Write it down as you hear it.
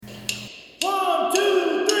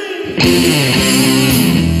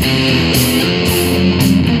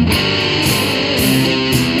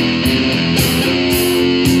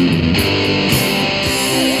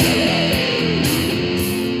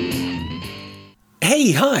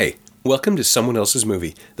Hi! Welcome to Someone Else's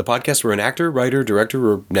Movie, the podcast where an actor, writer,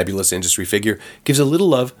 director, or nebulous industry figure gives a little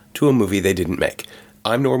love to a movie they didn't make.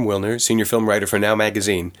 I'm Norm Wilner, senior film writer for Now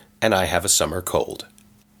Magazine, and I have a summer cold.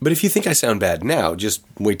 But if you think I sound bad now, just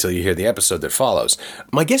wait till you hear the episode that follows.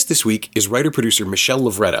 My guest this week is writer-producer Michelle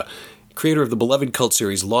Lovretta, creator of the beloved cult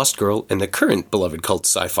series Lost Girl and the current beloved cult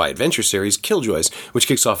sci-fi adventure series Killjoys, which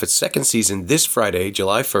kicks off its second season this Friday,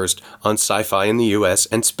 July 1st, on Sci-Fi in the US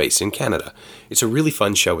and Space in Canada. It's a really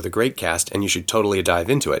fun show with a great cast, and you should totally dive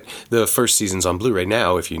into it. The first season's on Blu-ray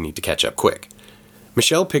now if you need to catch up quick.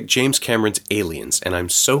 Michelle picked James Cameron's Aliens, and I'm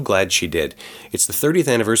so glad she did. It's the 30th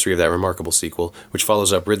anniversary of that remarkable sequel, which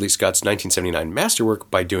follows up Ridley Scott's 1979 masterwork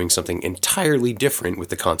by doing something entirely different with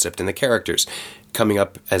the concept and the characters, coming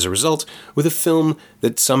up, as a result, with a film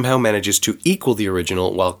that somehow manages to equal the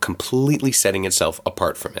original while completely setting itself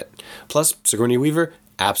apart from it. Plus, Sigourney Weaver,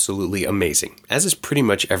 absolutely amazing, as is pretty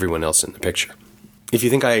much everyone else in the picture. If you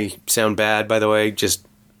think I sound bad, by the way, just,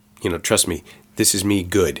 trust me, this is me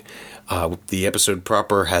good. The episode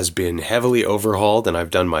proper has been heavily overhauled, and I've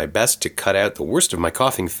done my best to cut out the worst of my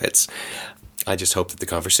coughing fits. I just hope that the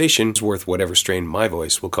conversation is worth whatever strain my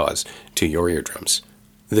voice will cause to your eardrums.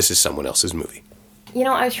 This is Someone Else's Movie.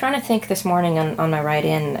 I was trying to think this morning on my ride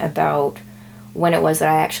in about when it was that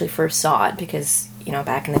I actually first saw it, because,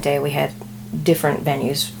 back in the day we had different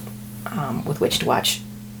venues with which to watch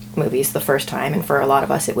movies the first time, and for a lot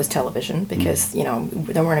of us it was television, because there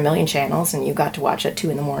weren't a million channels and you got to watch at 2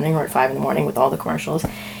 a.m. or at 5 a.m. with all the commercials,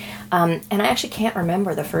 and I actually can't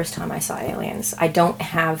remember the first time I saw Aliens. I don't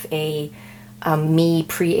have a me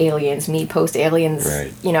pre-Aliens, me post-Aliens,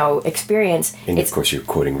 right. Experience. And of course you're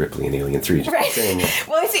quoting Ripley in Alien 3. Right.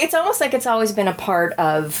 Well, it's almost like it's always been a part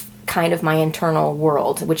of kind of my internal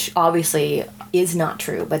world, which obviously is not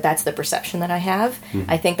true, but that's the perception that I have. Mm-hmm.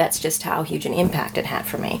 I think that's just how huge an impact it had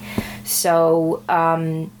for me. So,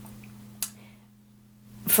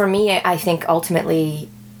 for me, I think ultimately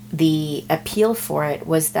the appeal for it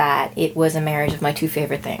was that it was a marriage of my two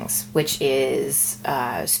favorite things, which is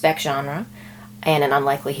spec genre and an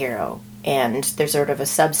unlikely hero. And there's sort of a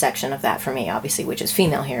subsection of that for me, obviously, which is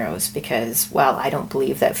female heroes, because, well, I don't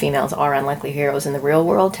believe that females are unlikely heroes in the real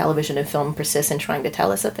world. Television and film persist in trying to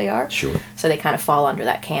tell us that they are. Sure. So they kind of fall under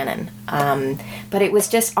that canon. But it was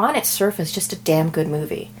just, on its surface, just a damn good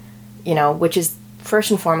movie, which is,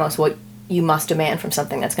 first and foremost, what you must demand from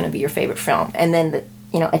something that's going to be your favorite film. And then,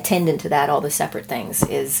 attendant to that, all the separate things,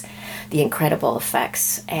 is the incredible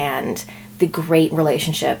effects and the great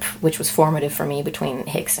relationship, which was formative for me, between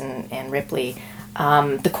Hicks and Ripley,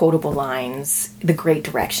 the quotable lines, the great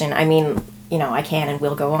direction. I mean, I can and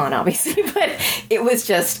will go on, obviously, but it was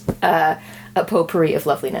just a potpourri of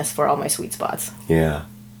loveliness for all my sweet spots. Yeah.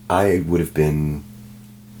 I would have been,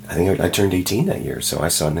 I think I turned 18 that year, so I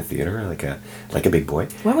saw it in the theater like a big boy.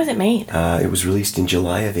 When was it made? It was released in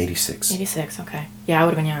July of 86. 86, okay. Yeah, I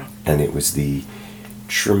would have been young. And it was the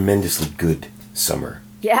tremendously good summer.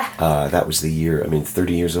 Yeah. That was the year,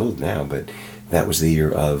 30 years old now, but that was the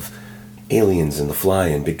year of Aliens and The Fly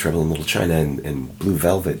and Big Trouble in Little China and Blue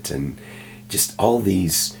Velvet and just all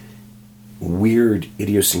these weird,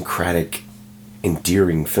 idiosyncratic,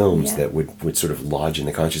 endearing films that would sort of lodge in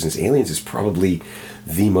the consciousness. Aliens is probably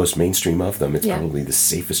the most mainstream of them. It's probably the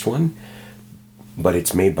safest one, but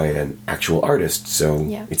it's made by an actual artist, so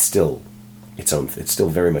it's still its own. It's still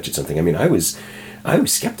very much its own thing. I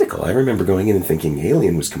was skeptical. I remember going in and thinking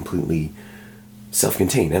Alien was completely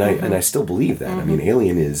self-contained, and I still believe that. Mm-hmm.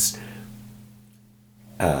 Alien is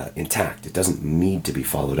intact. It doesn't need to be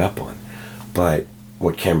followed up on. But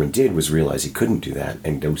what Cameron did was realize he couldn't do that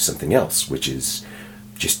and do something else, which is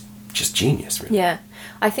just genius, really. Yeah,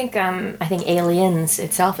 I think Aliens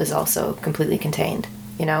itself is also completely contained.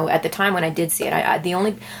 At the time when I did see it, I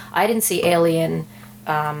didn't see Alien.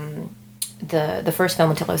 The first film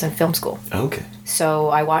until I was in film school. Okay. So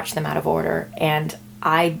I watched them out of order, and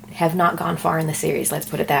I have not gone far in the series, let's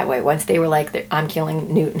put it that way. Once they were like, I'm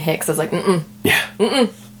killing Newt and Hicks, I was like, Yeah.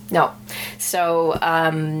 No. So,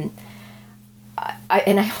 I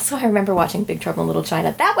remember watching Big Trouble in Little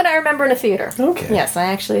China. That one I remember in a theater. Okay. Yes,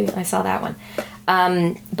 I saw that one.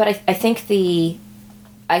 But I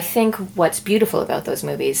think what's beautiful about those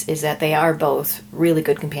movies is that they are both really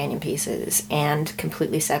good companion pieces and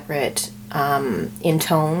completely separate in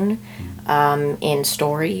tone, in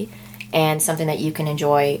story, and something that you can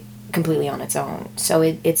enjoy completely on its own. So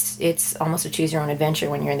it's almost a choose your own adventure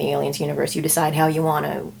when you're in the Aliens universe. You decide how you want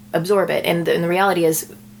to absorb it, and the reality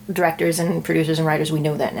is directors and producers and writers, we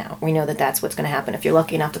know that now. We know that that's what's going to happen. If you're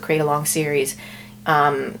lucky enough to create a long series,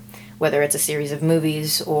 whether it's a series of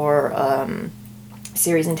movies or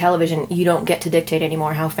series in television, you don't get to dictate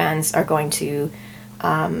anymore how fans are going to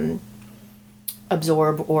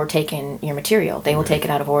absorb or take in your material. They will take it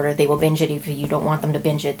out of order. They will binge it if you don't want them to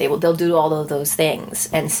binge it. They'll do all of those things.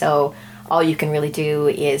 And so all you can really do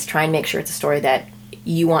is try and make sure it's a story that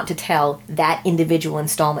you want to tell that individual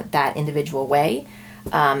installment that individual way,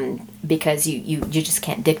 because you just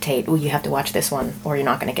can't dictate, well, you have to watch this one or you're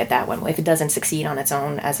not going to get that one. If it doesn't succeed on its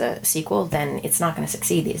own as a sequel, then it's not going to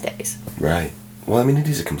succeed these days. Right. Well, I mean, it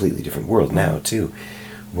is a completely different world now, too,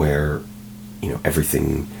 where,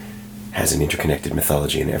 everything has an interconnected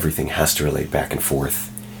mythology and everything has to relate back and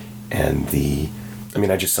forth. And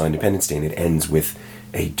I just saw Independence Day, and it ends with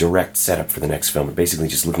a direct setup for the next film. Basically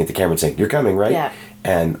just looking at the camera and saying, "You're coming, right?" Yeah.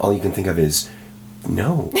 And all you can think of is,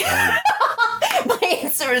 no. My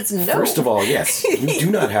answer is no. First of all, yes, you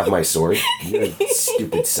do not have my sword. You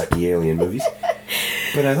stupid, sucky alien movies.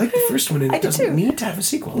 But I like the first one, and it doesn't need to have a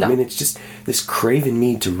sequel. No. I mean, it's just this craven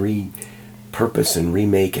need to repurpose and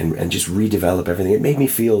remake and just redevelop everything. It made me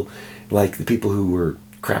feel like the people who were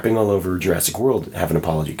crapping all over Jurassic World have an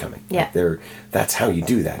apology coming. Yeah. That's how you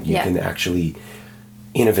do that. You Yeah. can actually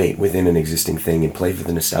innovate within an existing thing and play with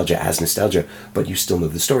the nostalgia as nostalgia, but you still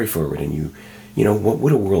move the story forward. And what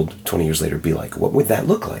would a world 20 years later be like? What would that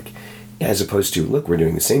look like? As opposed to, look, we're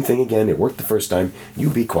doing the same thing again. It worked the first time. You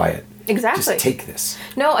be quiet. Exactly. Just take this.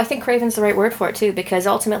 No, I think craven's the right word for it too, because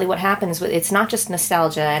ultimately what happens with it's not just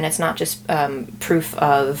nostalgia and it's not just proof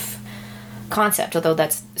of concept, although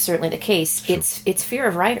that's certainly the case. Sure. It's fear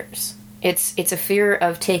of writers. It's a fear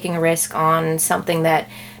of taking a risk on something that,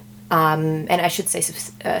 and I should say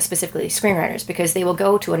specifically screenwriters, because they will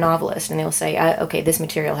go to a novelist and they will say, okay, this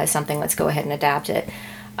material has something, let's go ahead and adapt it.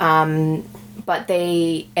 But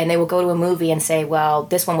they will go to a movie and say, well,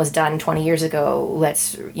 this one was done 20 years ago,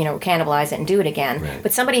 let's, cannibalize it and do it again. Right.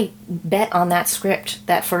 But somebody bet on that script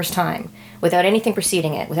that first time, without anything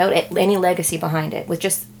preceding it, without any legacy behind it, with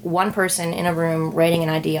just one person in a room writing an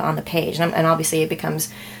idea on the page. And obviously it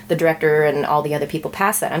becomes the director and all the other people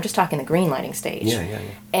past that. I'm just talking the greenlighting stage. Yeah.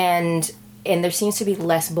 And there seems to be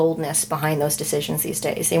less boldness behind those decisions these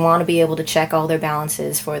days. They want to be able to check all their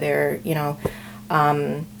balances for their,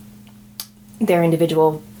 their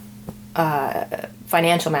individual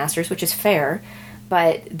financial masters, which is fair,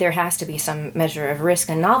 but there has to be some measure of risk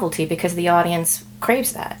and novelty because the audience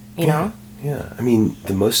craves that, you know? Yeah. I mean,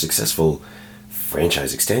 the most successful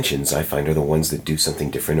franchise extensions, I find, are the ones that do something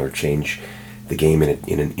different or change the game in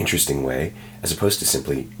an interesting way, as opposed to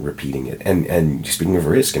simply repeating it. And speaking of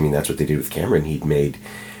risk, I mean, that's what they did with Cameron. He'd made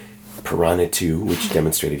Piranha 2, which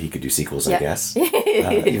demonstrated he could do sequels, I guess.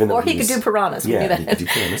 Even though or he could do Piranhas. We knew that. He could do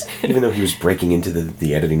Piranhas. Even though he was breaking into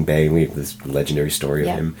the editing bay. We have this legendary story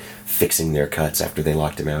of him fixing their cuts after they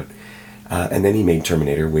locked him out. And then he made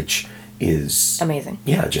Terminator, which is... amazing.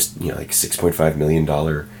 Yeah, just, like $6.5 million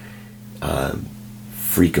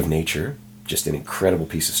freak of nature. Just an incredible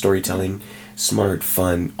piece of storytelling. Smart,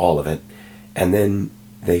 fun, all of it. And then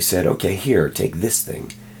they said, okay, here, take this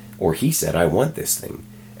thing. Or he said, I want this thing.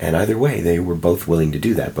 And either way, they were both willing to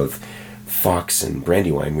do that. Both Fox and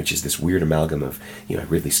Brandywine, which is this weird amalgam of,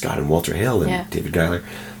 Ridley Scott and Walter Hill and David Giler.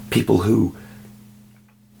 People who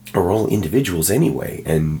are all individuals anyway,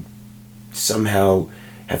 and somehow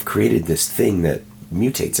have created this thing that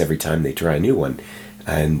mutates every time they try a new one.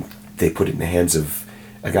 And they put it in the hands of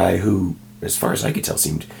a guy who, as far as I could tell,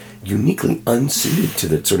 seemed uniquely unsuited to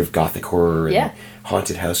the sort of gothic horror and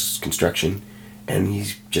haunted house construction. And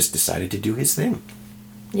he's just decided to do his thing.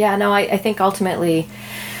 Yeah, no, I think ultimately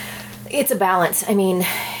it's a balance. I mean,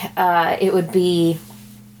 it would be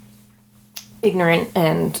ignorant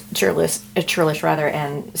and churlish rather,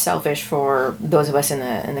 and selfish for those of us in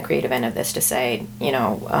the creative end of this to say,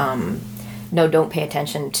 no, don't pay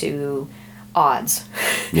attention to odds.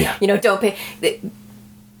 Yeah. Don't pay.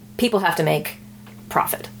 People have to make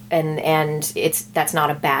profit. And that's not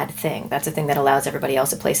a bad thing. That's a thing that allows everybody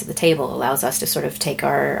else a place at the table, allows us to sort of take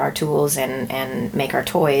our tools and make our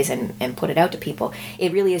toys and put it out to people.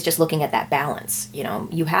 It really is just looking at that balance.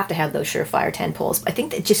 You have to have those surefire tentpoles. I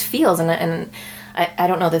think it just feels, and I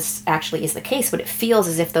don't know this actually is the case, but it feels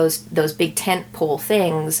as if those big tentpole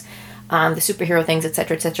things, the superhero things, et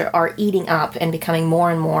cetera, are eating up and becoming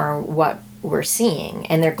more and more what we're seeing,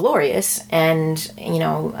 and they're glorious and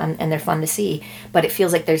and they're fun to see, but it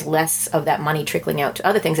feels like there's less of that money trickling out to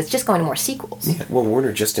other things. It's just going to more sequels. Yeah, well,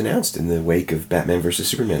 Warner just announced in the wake of Batman vs.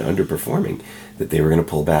 Superman underperforming that they were going to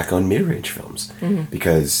pull back on mid-range films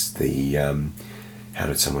because the how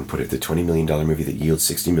did someone put it? The $20 million movie that yields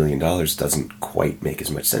 $60 million doesn't quite make as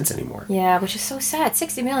much sense anymore. Yeah, which is so sad.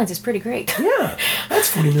 60 million is pretty great. Yeah, that's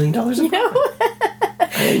 $40 million a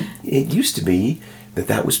profit. And it used to be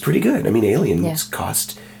that was pretty good. I mean, Aliens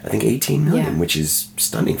cost, I think, $18 million, which is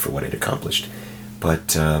stunning for what it accomplished. But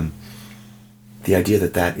the idea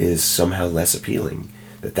that is somehow less appealing,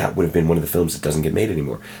 that would have been one of the films that doesn't get made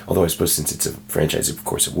anymore. Although I suppose since it's a franchise, of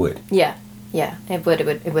course it would. Yeah, it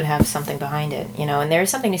would have something behind it, and there is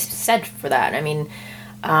something to be said for that. I mean,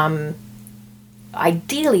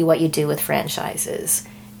 ideally what you do with franchises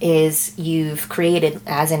is you've created,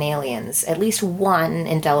 as in Aliens, at least one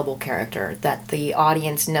indelible character that the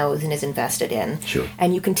audience knows and is invested in. Sure.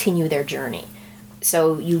 And you continue their journey.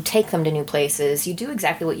 So you take them to new places. You do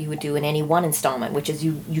exactly what you would do in any one installment, which is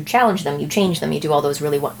you challenge them, you change them, you do all those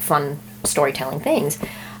really fun storytelling things.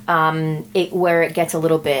 Where it gets a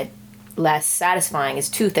little bit less satisfying is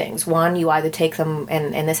two things. One, you either take them,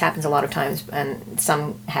 and this happens a lot of times, and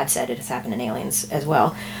some have said it has happened in Aliens as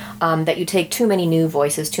well, that you take too many new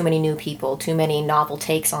voices, too many new people, too many novel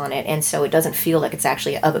takes on it, and so it doesn't feel like it's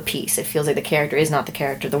actually of a piece. It feels like the character is not the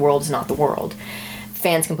character, the world is not the world.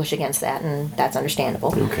 Fans can push against that, and that's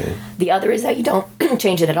understandable. Okay. The other is that you don't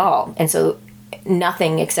change it at all, and so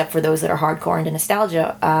nothing except for those that are hardcore into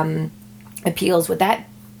nostalgia appeals with that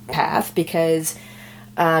path, because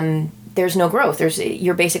there's no growth.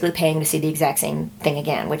 You're basically paying to see the exact same thing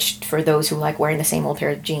again, which for those who like wearing the same old pair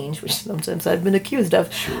of jeans, which sometimes I've been accused of,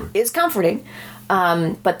 is comforting.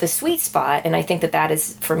 But the sweet spot, and I think that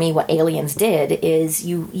is for me what Aliens did, is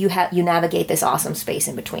you navigate this awesome space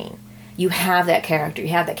in between. You have that character. You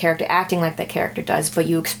have that character acting like that character does, but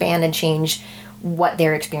you expand and change what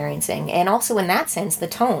they're experiencing. And also in that sense, the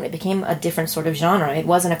tone. It became a different sort of genre. It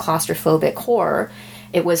wasn't a claustrophobic horror.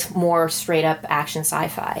 It was more straight up action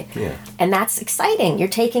sci-fi. Yeah. And that's exciting. You're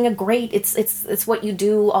taking a great... It's what you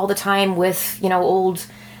do all the time with, old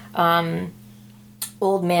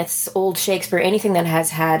myths, old Shakespeare, anything that has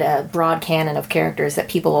had a broad canon of characters that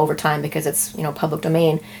people over time, because it's, public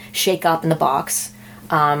domain, shake up in the box,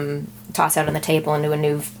 toss out on the table into a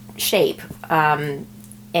new shape. And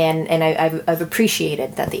I've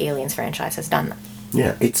appreciated that the Aliens franchise has done that.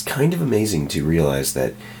 Yeah, it's kind of amazing to realize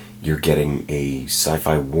that you're getting a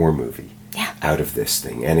sci-fi war movie out of this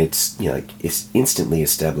thing. And it's, it instantly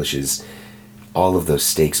establishes all of those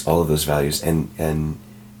stakes, all of those values,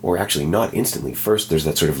 or actually not instantly. First, there's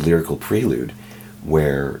that sort of lyrical prelude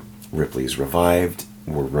where Ripley is revived,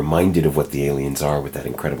 we're reminded of what the aliens are with that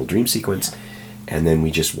incredible dream sequence, and then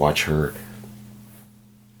we just watch her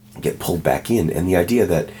get pulled back in. And the idea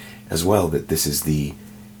that, as well, that this is the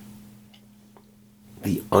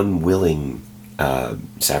unwilling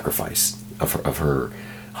sacrifice of her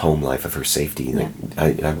home life, of her safety. Yeah.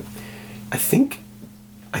 I think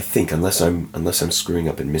unless I'm screwing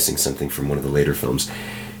up and missing something from one of the later films,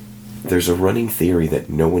 there's a running theory that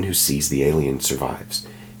no one who sees the alien survives.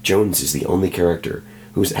 Jones is the only character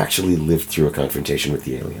who's actually lived through a confrontation with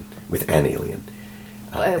an alien.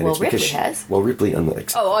 Ripley has. Well, Ripley,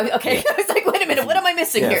 unlike... Oh, okay. Yeah. I was like, wait a minute, what am I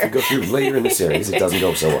missing here? If you go through later in the series, it doesn't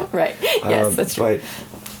go so well. Right. Yes, that's true.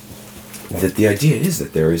 But the idea is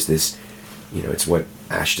that there is this, it's what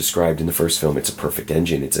Ash described in the first film. It's a perfect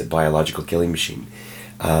engine. It's a biological killing machine.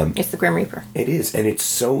 It's the Grim Reaper. It is, and it's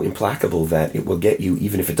so implacable that it will get you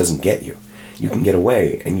even if it doesn't get you. You can get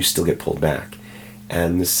away, and you still get pulled back.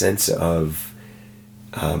 And the sense of...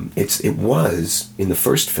 it was, in the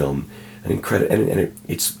first film... an incredible, and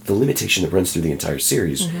it's the limitation that runs through the entire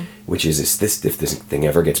series, which is if this thing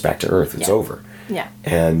ever gets back to Earth, it's over. Yeah.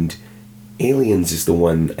 And Aliens is the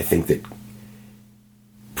one, I think, that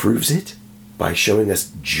proves it by showing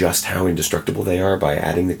us just how indestructible they are, by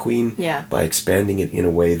adding the Queen, by expanding it in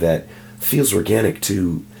a way that feels organic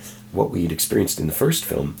to what we'd experienced in the first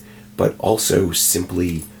film, but also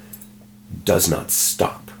simply does not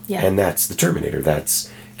stop. Yeah. And that's the Terminator.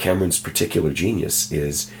 That's Cameron's particular genius,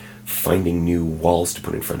 is finding new walls to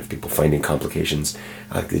put in front of people, finding complications.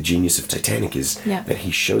 The genius of Titanic is that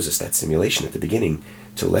he shows us that simulation at the beginning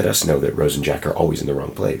to let us know that Rose and Jack are always in the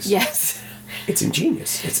wrong place. Yes. It's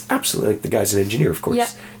ingenious. It's absolutely... the guy's an engineer, of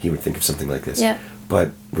course. He would think of something like this. Yeah.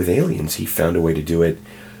 But with Aliens, he found a way to do it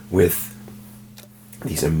with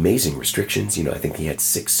these amazing restrictions. I think he had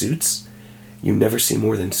 6 suits. You never see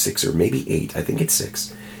more than 6, or maybe 8. I think it's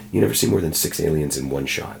 6. You never see more than 6 aliens in one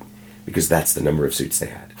shot, because that's the number of suits they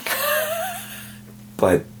had.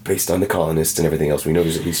 But based on the colonists and everything else, we know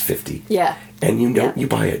there's at least 50. Yeah. And you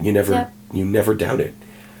buy it. You never doubt it.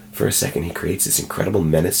 For a second, he creates this incredible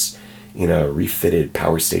menace in a refitted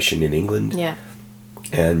power station in England. Yeah.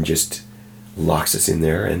 And just locks us in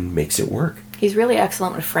there and makes it work. He's really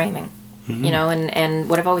excellent with framing. you know, and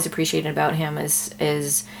what I've always appreciated about him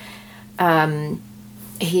is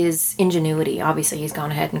his ingenuity. Obviously, he's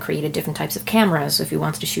gone ahead and created different types of cameras if he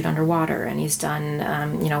wants to shoot underwater, and he's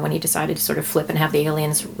done, you know, when he decided to sort of flip and have the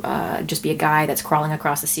aliens just be a guy that's crawling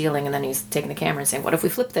across the ceiling, and then he's taking the camera and saying, what if we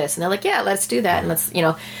flip this? And they're like, yeah, let's do that, and let's, you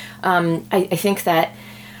know, I think that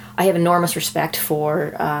I have enormous respect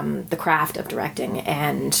for the craft of directing,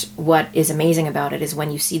 and what is amazing about it is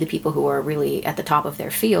when you see the people who are really at the top of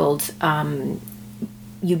their field,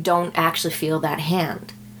 you don't actually feel that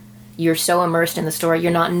hand. You're so immersed in the story,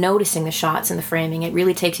 you're not noticing the shots and the framing. It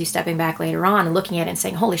really takes you stepping back later on and looking at it and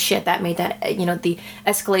saying, holy shit, that made that, you know, the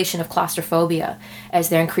escalation of claustrophobia as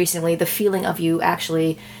they're increasingly, the feeling of you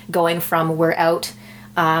actually going from we're out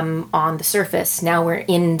on the surface, now we're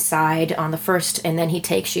inside on the first, and then he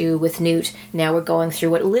takes you with Newt, now we're going through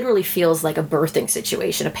what literally feels like a birthing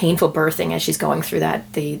situation, a painful birthing as she's going through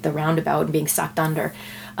that, the roundabout and being sucked under.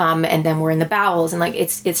 And then we're in the bowels, and like,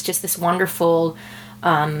 it's just this wonderful,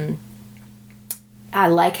 I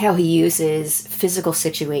like how he uses physical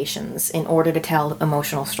situations in order to tell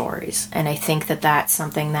emotional stories. And I think that that's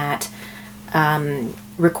something that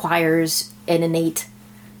requires an innate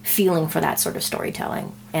feeling for that sort of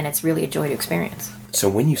storytelling. And it's really a joy to experience. So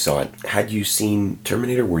when you saw it, had you seen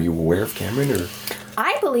Terminator? Were you aware of Cameron? Or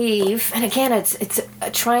I believe, and again, it's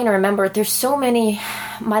trying to remember, there's so many,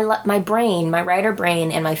 my brain, my writer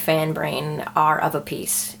brain and my fan brain are of a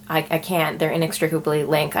piece. I can't, they're inextricably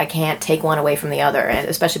linked. I can't take one away from the other, and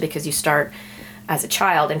especially because you start as a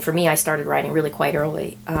child. And for me, I started writing really quite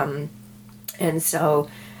early. And so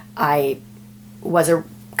I was a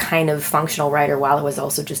kind of functional writer while I was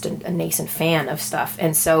also just a nascent fan of stuff.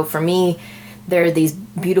 And so for me, there are these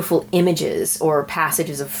beautiful images or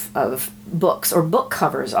passages of books or book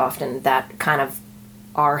covers often that kind of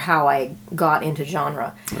are how I got into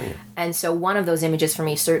genre. Oh, yeah. And so one of those images for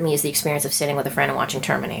me certainly is the experience of sitting with a friend and watching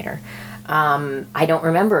Terminator. I don't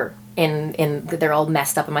remember they're all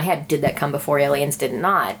messed up in my head. Did that come before Aliens? Did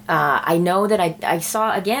not. I know that I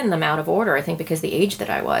saw, again, them out of order, I think because the age that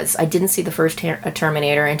I was. I didn't see the first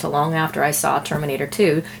Terminator until long after I saw Terminator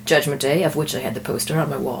 2, Judgment Day, of which I had the poster on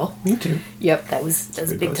my wall. Me too. Yep, that was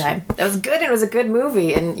a big time. That was good, and it was a good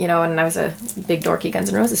movie, and, you know, and I was a big dorky Guns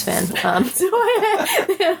N' Roses fan. So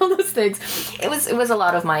I had all those things. It was a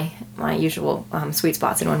lot of my usual sweet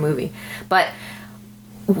spots in one movie. But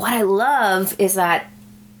what I love is that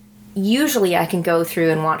usually I can go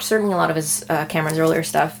through and watch certainly a lot of his Cameron's earlier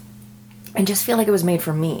stuff and just feel like it was made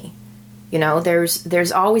for me. You know,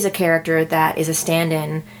 there's always a character that is a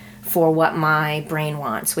stand-in for what my brain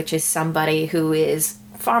wants, which is somebody who is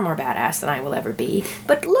far more badass than I will ever be,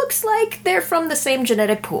 but looks like they're from the same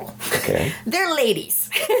genetic pool. Okay. They're ladies.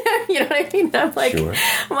 You know what I mean? I'm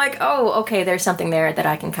like, oh, okay, there's something there that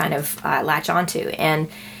I can kind of latch onto. And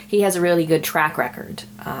he has a really good track record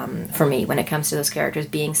for me when it comes to those characters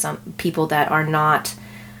being some people that are not,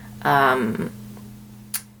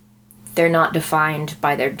 they're not defined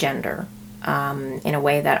by their gender in a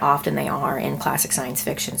way that often they are in classic science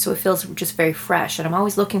fiction. So it feels just very fresh, and I'm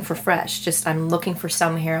always looking for fresh. I'm looking for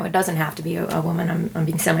some hero. It doesn't have to be a woman. I'm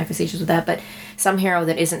being semi-facetious with that, but some hero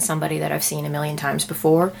that isn't somebody that I've seen a million times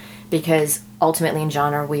before, because ultimately in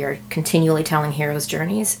genre we are continually telling heroes'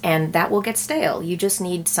 journeys, and that will get stale. You just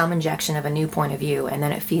need some injection of a new point of view, and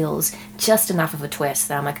then it feels just enough of a twist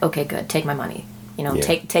that I'm like, okay, good, take my money. You know,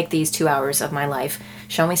 take these 2 hours of my life,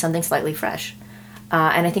 show me something slightly fresh.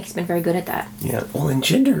 And I think he's been very good at that. Yeah, well, and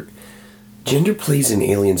gender plays in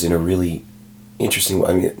Aliens in a really interesting way.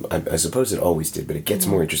 I mean, I suppose it always did, but it gets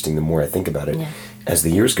more interesting the more I think about it as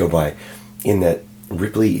the years go by, in that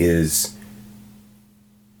Ripley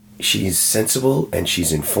she's sensible and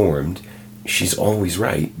she's informed. She's always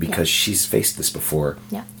right because she's faced this before.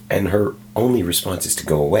 Yeah. And her only response is to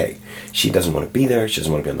go away. She doesn't want to be there. She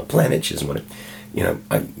doesn't want to be on the planet. She doesn't want to, you know,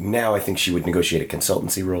 now I think she would negotiate a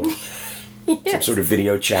consultancy role. Yes. Some sort of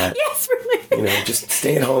video chat. Yes, really. You know, just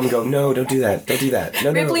stay at home and go, no, don't do that. Don't do that.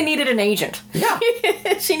 No, Ripley needed an agent. Yeah.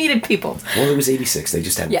 She needed people. Well, it was 86. They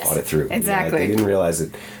just hadn't thought it through. Exactly. They didn't realize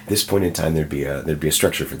that at this point in time there'd be a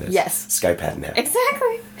structure for this. Yes. Skype hadn't happened.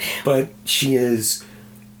 Exactly. But she is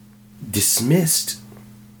dismissed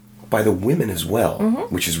by the women as well,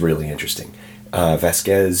 which is really interesting.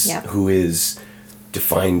 Vasquez, who is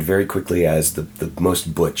defined very quickly as the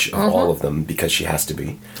most butch of all of them because she has to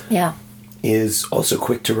be. Yeah. Is also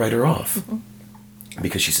quick to write her off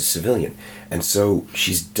because she's a civilian. And so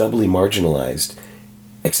she's doubly marginalized,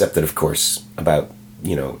 except that, of course, about,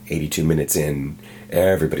 82 minutes in,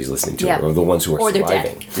 everybody's listening to her, or the ones who are surviving. They're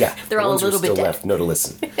dead. Yeah. They're all a little bit dead. Left, no to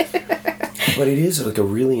listen. But it is like a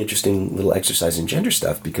really interesting little exercise in gender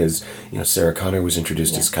stuff because, Sarah Connor was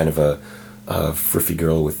introduced as kind of a friffy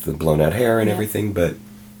girl with the blown out hair and everything, but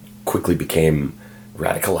quickly became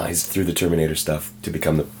radicalized through the Terminator stuff to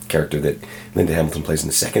become the character that Linda Hamilton plays in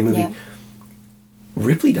the second movie. Yeah.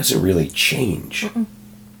 Ripley doesn't really change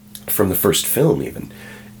from the first film, even.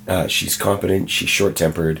 She's competent, she's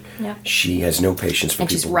short-tempered, she has no patience for people.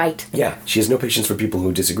 And she's right. Yeah, she has no patience for people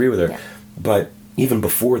who disagree with her. Yeah. But even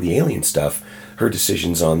before the alien stuff, her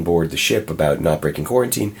decisions on board the ship about not breaking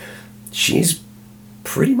quarantine, she's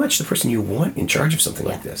pretty much the person you want in charge of something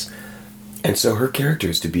like this. And so her character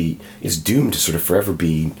is doomed to sort of forever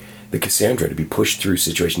be the Cassandra, to be pushed through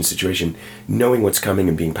situation to situation, knowing what's coming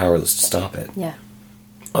and being powerless to stop it. Yeah.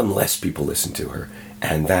 Unless people listen to her.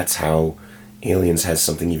 And that's how Aliens has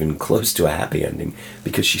something even close to a happy ending,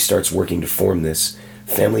 because she starts working to form this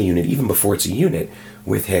family unit, even before it's a unit,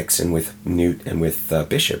 with Hicks and with Newt and with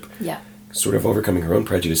Bishop. Yeah. Sort of overcoming her own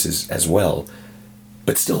prejudices as well,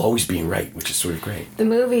 but still always being right, which is sort of great. The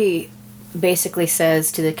movie basically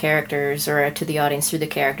says to the characters, or to the audience through the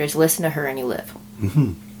characters, listen to her and you live.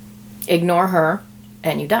 Mm-hmm. Ignore her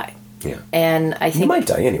and you die. Yeah. And I think... You might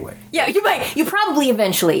die anyway. Yeah, you might. You probably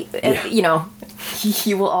eventually,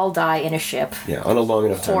 you will all die in a ship. Yeah, on a long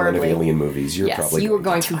enough timeline of alien movies, you're probably you are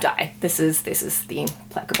going to die. This is the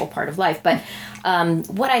implacable part of life. But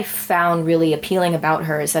what I found really appealing about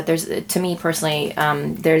her is that there's, to me personally,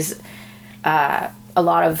 there's a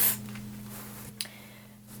lot of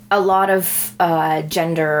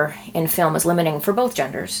gender in film is limiting for both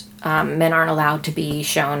genders. Men aren't allowed to be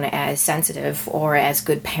shown as sensitive or as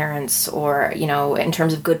good parents, or, in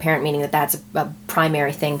terms of good parent, meaning that's a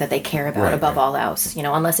primary thing that they care about above all else.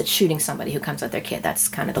 Unless it's shooting somebody who comes at their kid, that's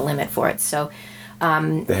kind of the limit for it. So,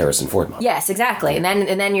 the Harrison Ford model. Yes, exactly. And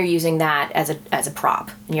then you're using that as a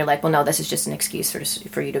prop, and you're like, well, no, this is just an excuse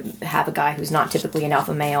for you to have a guy who's not typically an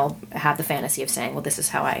alpha male have the fantasy of saying, well, this is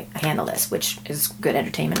how I handle this, which is good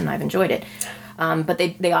entertainment, and I've enjoyed it. But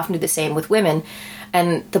they often do the same with women.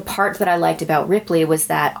 And the part that I liked about Ripley was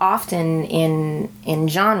that often in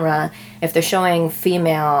genre, if they're showing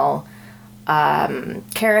female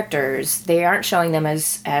characters, they aren't showing them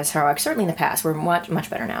as heroic. Certainly in the past, we're much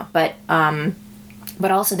better now. But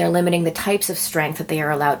also they're limiting the types of strength that they are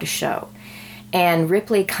allowed to show. And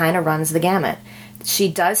Ripley kind of runs the gamut. She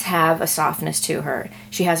does have a softness to her.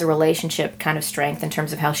 She has a relationship kind of strength in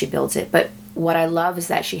terms of how she builds it. But what I love is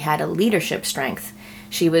that she had a leadership strength.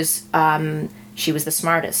 She was the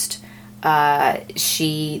smartest.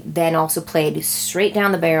 She then also played straight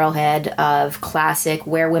down the barrelhead of classic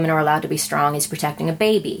where women are allowed to be strong is protecting a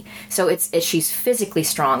baby. So she's physically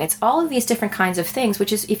strong. It's all of these different kinds of things,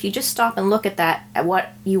 which is, if you just stop and look at that, at what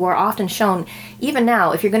you are often shown, even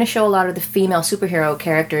now, if you're going to show a lot of the female superhero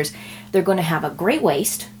characters, they're going to have a great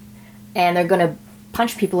waist, and they're going to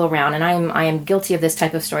punch people around, and I am guilty of this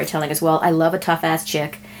type of storytelling as well. I love a tough-ass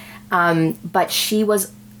chick, but she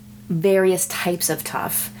was various types of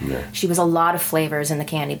tough. Yeah. She was a lot of flavors in the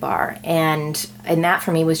candy bar, and that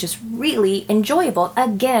for me was just really enjoyable.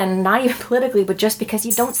 Again, not even politically, but just because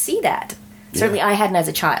you don't see that. Yeah. Certainly I hadn't as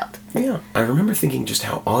a child. Yeah. I remember thinking just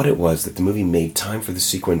how odd it was that the movie made time for the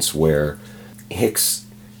sequence where Hicks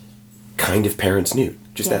kind of parents Newt.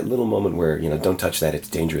 Just that little moment where, don't touch that, it's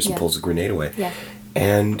dangerous, and pulls the grenade away. Yeah.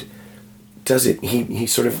 And does it,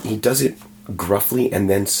 he does it gruffly and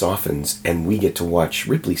then softens, and we get to watch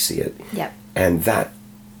Ripley see it. Yep. And that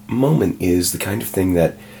moment is the kind of thing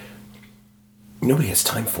that nobody has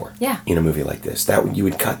time for in a movie like this. That you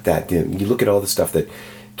would cut that. You look at all the stuff that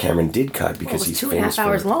Cameron did cut because he's famous for... 2.5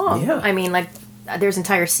 hours long. Yeah. I mean, there's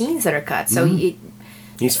entire scenes that are cut. So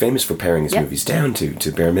he's famous for paring his movies down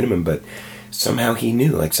to bare minimum, but somehow he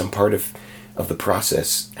knew, some part of the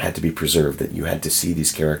process had to be preserved, that you had to see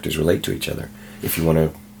these characters relate to each other if you want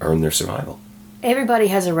to earn their survival. Everybody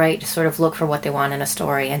has a right to sort of look for what they want in a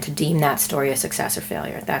story and to deem that story a success or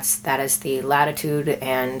failure. That is the latitude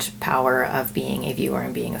and power of being a viewer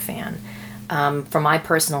and being a fan. For my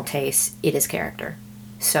personal taste, it is character.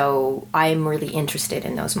 So I'm really interested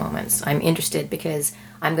in those moments. I'm interested because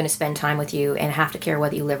I'm going to spend time with you and have to care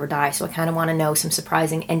whether you live or die. So I kind of want to know some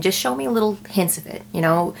surprising, and just show me little hints of it,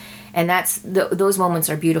 And those moments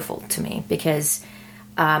are beautiful to me, because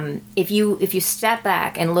if you step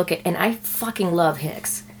back and look at, and I fucking love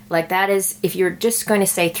Hicks. That is, if you're just going to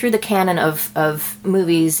say through the canon of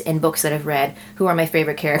movies and books that I've read, who are my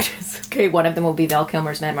favorite characters? Okay, one of them will be Val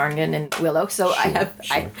Kilmer's Matt Mardigan and Willow. So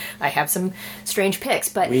sure. I have some strange picks,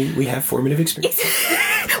 but we have formative experience.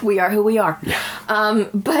 We are who we are. Yeah.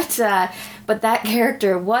 But that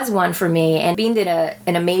character was one for me, and Bean did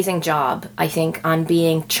an amazing job, I think, on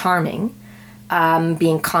being charming,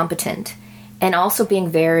 being competent, and also being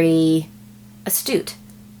very astute.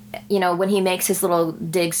 You know, when he makes his little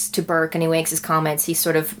digs to Burke and he makes his comments, he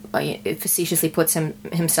sort of facetiously puts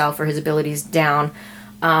himself or his abilities down.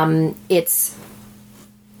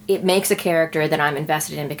 It makes a character that I'm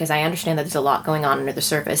invested in because I understand that there's a lot going on under the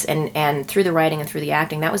surface. And through the writing and through the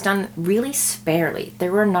acting, that was done really sparely.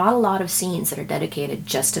 There were not a lot of scenes that are dedicated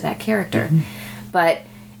just to that character. But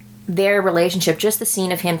their relationship, just the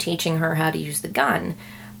scene of him teaching her how to use the gun,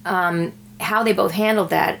 how they both handled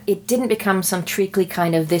that, it didn't become some treacly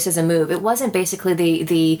kind of this is a move. It wasn't basically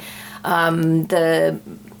the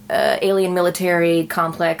alien military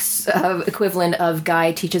complex equivalent of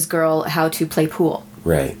guy teaches girl how to play pool.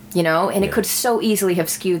 Right. You know, and it could so easily have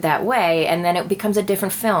skewed that way, and then it becomes a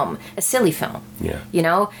different film, a silly film. Yeah. You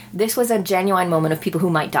know, this was a genuine moment of people who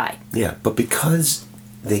might die. Yeah, but because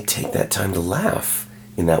they take that time to laugh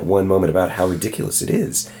in that one moment about how ridiculous it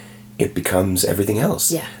is, it becomes everything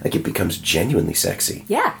else. Yeah. Like, it becomes genuinely sexy.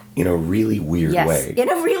 Yeah. In a really weird way. In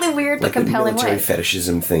a really weird but compelling way. Like the military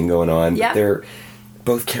fetishism thing going on. Yeah. But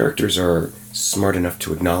both characters are smart enough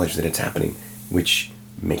to acknowledge that it's happening, which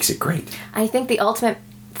makes it great. I think the ultimate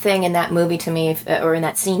thing in that movie to me, or in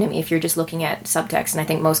that scene to me, if you're just looking at subtext, and I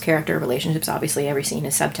think most character relationships, obviously every scene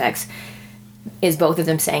is subtext, is both of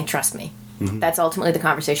them saying, trust me. Mm-hmm. That's ultimately the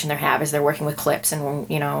conversation they have as they're working with clips and,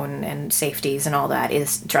 you know, and safeties and all that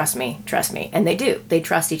is, trust me. And they do. They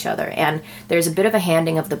trust each other. And there's a bit of a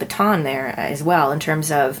handing of the baton there as well in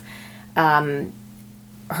terms of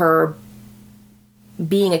her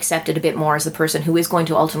being accepted a bit more as the person who is going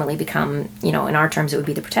to ultimately become, you know, in our terms it would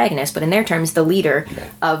be the protagonist, but in their terms the leader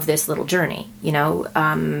of this little journey, you know.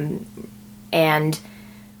 And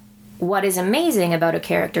what is amazing about a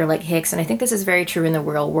character like Hicks, and I think this is very true in the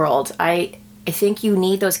real world, I think you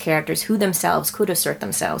need those characters who themselves could assert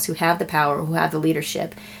themselves, who have the power, who have the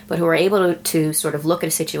leadership, but who are able to sort of look at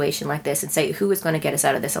a situation like this and say, who is going to get us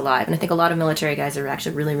out of this alive? And I think a lot of military guys are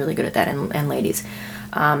actually really, really good at that, and ladies.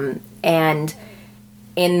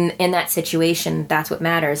 And in that situation, that's what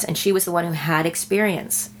matters. And she was the one who had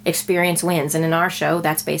experience. Experience wins. And in our show,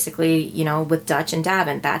 that's basically, you know, with Dutch and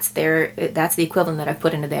Davin, that's the equivalent that I've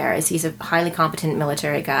put into there, is he's a highly competent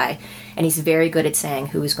military guy, and he's very good at saying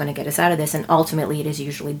who is going to get us out of this, and ultimately it is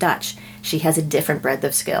usually Dutch. She has a different breadth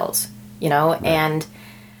of skills, you know, and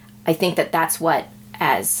I think that's what,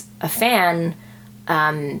 as a fan,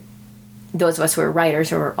 those of us who are writers,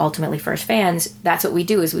 who are ultimately first fans, that's what we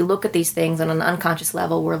do, is we look at these things on an unconscious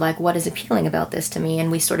level. We're like, what is appealing about this to me? And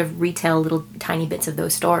we sort of retell little tiny bits of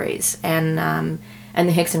those stories. And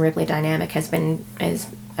the Hicks and Ripley dynamic has been, as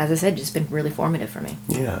I said, just been really formative for me.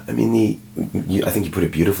 Yeah, I mean, I think you put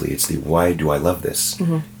it beautifully. It's the why do I love this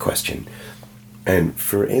question. And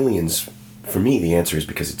for Aliens, for me, the answer is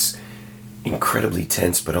because it's incredibly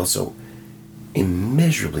tense, but also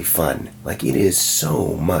immeasurably fun. Like, it is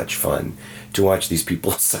so much fun to watch these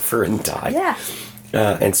people suffer and die,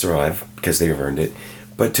 and survive because they've earned it.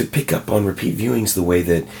 But to pick up on repeat viewings the way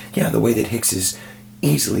that Hicks is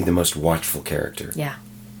easily the most watchful character. Yeah,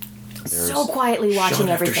 There's so quietly watching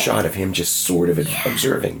everything. Shot after shot of him just sort of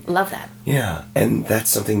observing. Love that. Yeah, and that's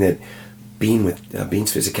something that Bean with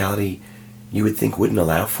Bean's physicality you would think wouldn't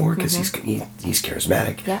allow for, because he's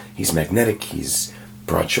charismatic. Yeah. He's magnetic. He's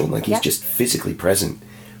broad-shouldered, like he's just physically present,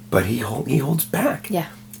 but he holds back. Yeah.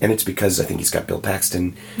 And it's because I think he's got Bill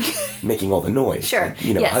Paxton making all the noise. Sure. Like,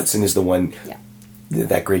 you know, Hudson is the one,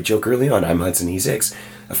 that great joke early on, I'm Hudson, he's Hicks.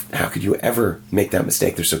 How could you ever make that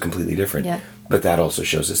mistake? They're so completely different. Yeah. But that also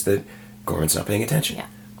shows us that Gorman's not paying attention. Yeah.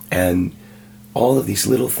 And all of these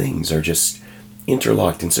little things are just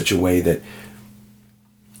interlocked in such a way that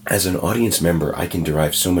as an audience member, I can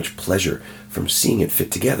derive so much pleasure from seeing it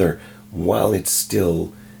fit together while it's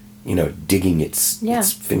still, you know, digging its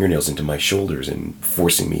fingernails into my shoulders and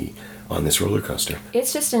forcing me on this roller coaster.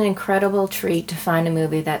 It's just an incredible treat to find a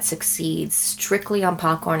movie that succeeds strictly on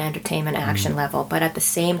popcorn entertainment action level, but at the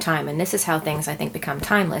same time, and this is how things, I think, become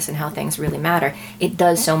timeless and how things really matter, it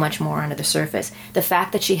does so much more under the surface. The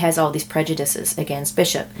fact that she has all these prejudices against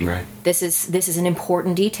Bishop, right? This is an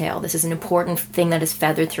important detail. This is an important thing that is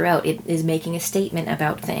feathered throughout. It is making a statement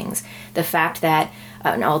about things. The fact that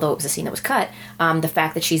and although it was a scene that was cut, the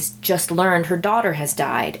fact that she's just learned her daughter has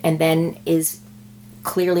died and then is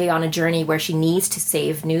clearly on a journey where she needs to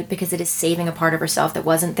save Newt because it is saving a part of herself that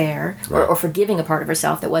wasn't there, or forgiving a part of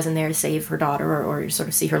herself that wasn't there to save her daughter or sort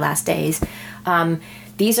of see her last days.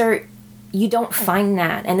 These are, you don't find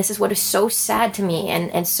that. And this is what is so sad to me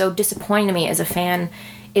and so disappointing to me as a fan,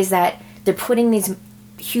 is that they're putting these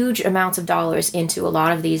huge amounts of dollars into a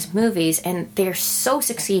lot of these movies, and they're so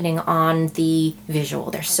succeeding on the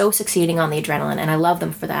visual. They're so succeeding on the adrenaline, and I love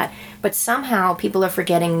them for that. But somehow people are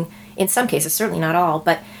forgetting, in some cases, certainly not all,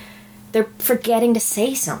 but they're forgetting to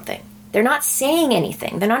say something. They're not saying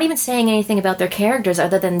anything. They're not even saying anything about their characters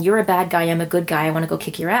other than, you're a bad guy, I'm a good guy, I want to go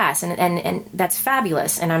kick your ass. And that's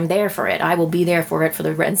fabulous, and I'm there for it. I will be there for it for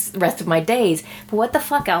the rest of my days. But what the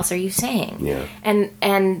fuck else are you saying? Yeah.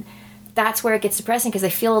 And that's where it gets depressing, because they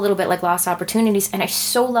feel a little bit like lost opportunities. And I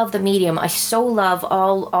so love the medium. I so love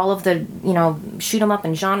all of the, shoot 'em up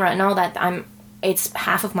and genre and all that. It's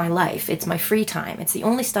half of my life. It's my free time. It's the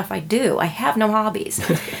only stuff I do. I have no hobbies.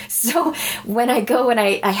 So when I go and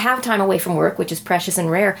I have time away from work, which is precious and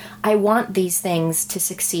rare, I want these things to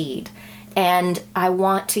succeed. And I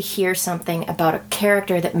want to hear something about a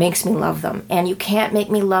character that makes me love them. And you can't make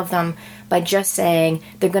me love them by just saying,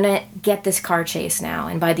 they're going to get this car chase now,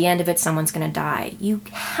 and by the end of it, someone's going to die. You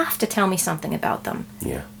have to tell me something about them.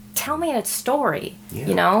 Yeah. Tell me a story,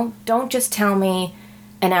 Yeah. Don't just tell me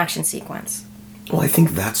an action sequence. Well, I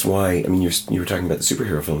think that's why, you were talking about the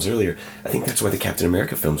superhero films earlier. I think that's why the Captain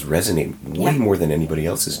America films resonate way more than anybody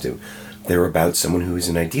else's do. They're about someone who is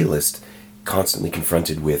an idealist, constantly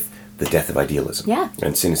confronted with the death of idealism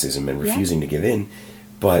and cynicism and refusing to give in.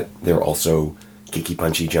 But they're also kicky,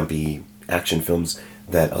 punchy, jumpy action films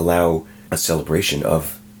that allow a celebration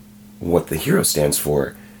of what the hero stands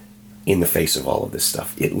for in the face of all of this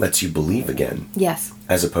stuff. It lets you believe again. Yes.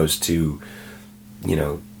 As opposed to,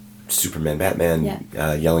 Superman, Batman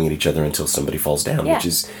yelling at each other until somebody falls down, which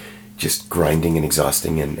is just grinding and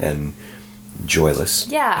exhausting and joyless.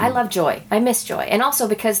 Yeah, I love joy. I miss joy. And also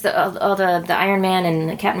because the Iron Man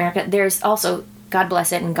and Captain America, there's also, God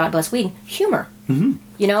bless it and God bless Whedon, humor. Mm-hmm.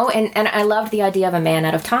 And I loved the idea of a man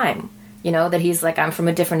out of time. That he's like, I'm from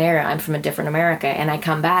a different era, I'm from a different America, and I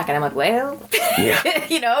come back and I'm like, well,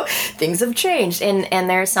 things have changed. And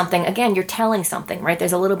there's something, again, you're telling something, right?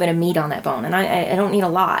 There's a little bit of meat on that bone, and I don't need a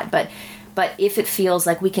lot, but if it feels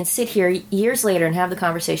like we can sit here years later and have the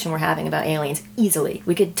conversation we're having about aliens easily,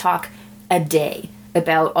 we could talk a day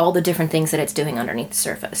about all the different things that it's doing underneath the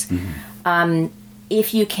surface. Mm-hmm.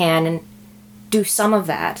 If you can do some of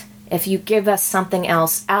that, if you give us something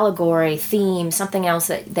else, allegory, theme, something else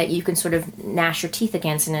that you can sort of gnash your teeth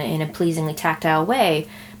against in a pleasingly tactile way,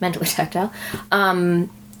 mentally tactile, then,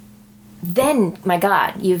 my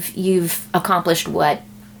God, you've accomplished what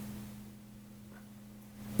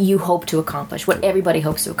you hope to accomplish, what everybody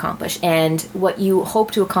hopes to accomplish, and what you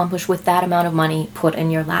hope to accomplish with that amount of money put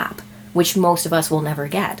in your lap, which most of us will never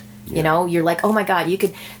get. Yeah. You're like, oh my God,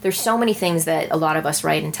 there's so many things that a lot of us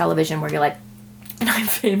write in television where you're like, and I'm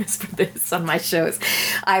famous for this on my shows.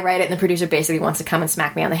 I write it, and the producer basically wants to come and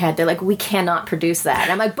smack me on the head. They're like, we cannot produce that.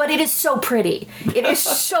 And I'm like, but it is so pretty. It is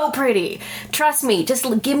so pretty. Trust me, just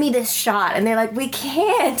give me this shot. And they're like, we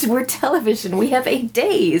can't. We're television. We have 8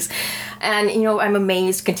 days. And, I'm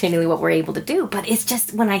amazed continually what we're able to do. But it's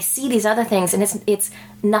just, when I see these other things, and it's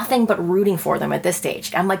nothing but rooting for them at this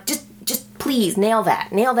stage. I'm like, just please, nail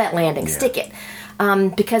that landing. Yeah. Stick it.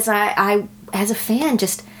 Because I, as a fan,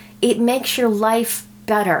 it makes your life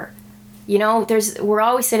better. We're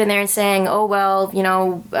always sitting there and saying, oh, well,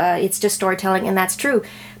 it's just storytelling, and that's true.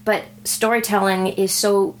 But storytelling is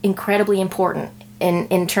so incredibly important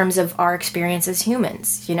in terms of our experience as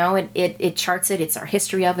humans. It charts it. It's our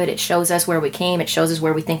history of it. It shows us where we came. It shows us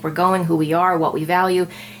where we think we're going, who we are, what we value.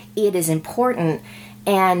 It is important,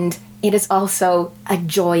 and it is also a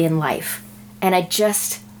joy in life. And I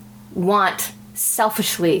just want,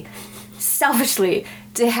 selfishly,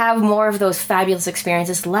 to have more of those fabulous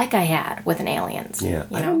experiences like I had with an Aliens. Yeah.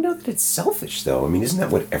 I don't know that it's selfish, though. Isn't that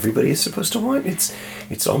what everybody is supposed to want? It's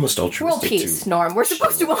almost altruistic. World peace, Norm. We're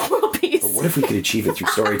supposed to want world peace. But what if we could achieve it through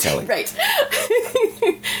storytelling? Right.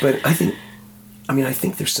 But I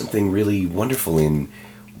think there's something really wonderful in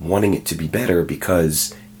wanting it to be better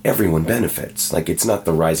because everyone benefits. Like, it's not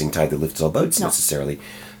the rising tide that lifts all boats necessarily.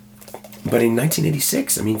 But in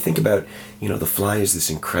 1986, think about, The Fly is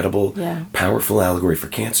this incredible, powerful allegory for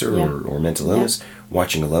cancer or mental illness,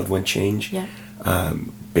 watching a loved one change. Yeah.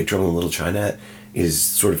 Big Trouble in Little China is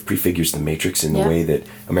sort of prefigures the Matrix in the way that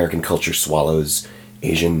American culture swallows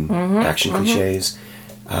Asian action cliches.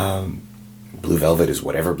 Blue Velvet is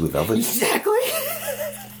whatever Blue Velvet is. Exactly.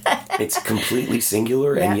 It's completely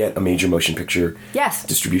singular, and yet a major motion picture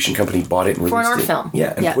distribution company bought it and released for an art it. film.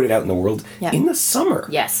 Yeah, and put it out in the world in the summer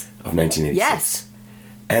of 1986. Yes.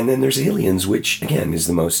 And then there's Aliens, which, again, is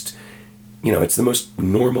the most, it's the most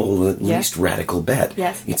normal, least radical bet.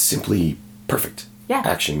 Yes. It's simply perfect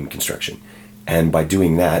action construction. And by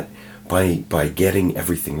doing that, by getting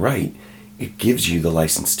everything right, it gives you the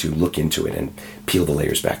license to look into it and peel the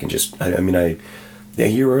layers back and just, a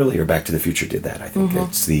year earlier, Back to the Future did that. I think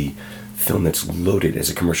it's the film that's loaded, as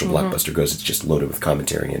a commercial blockbuster goes, it's just loaded with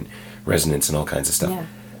commentary and resonance and all kinds of stuff. Yeah.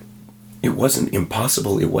 It wasn't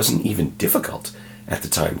impossible. It wasn't even difficult at the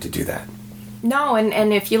time to do that. No,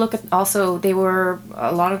 and if you look at also, they were,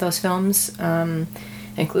 a lot of those films,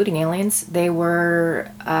 including Aliens, they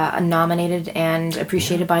were nominated and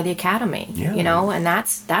appreciated by the Academy, you know, and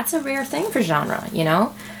that's a rare thing for genre, you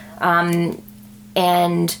know,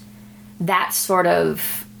 and that sort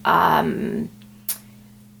of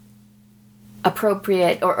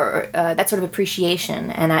appropriate or that sort of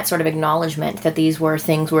appreciation and that sort of acknowledgement that these were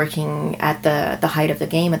things working at the height of the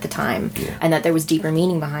game at the time, and that there was deeper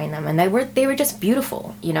meaning behind them, and they were just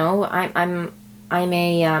beautiful, you know. I'm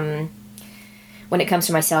a when it comes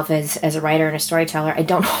to myself as a writer and a storyteller, I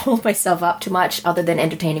don't hold myself up too much other than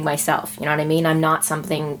entertaining myself. You know what I mean? I'm not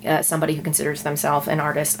somebody who considers themselves an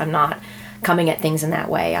artist. I'm not coming at things in that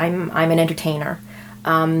way. I'm an entertainer,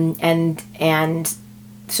 and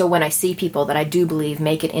so when I see people that I do believe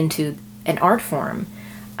make it into an art form,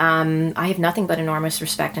 I have nothing but enormous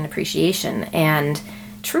respect and appreciation. And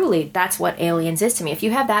truly, that's what Aliens is to me. If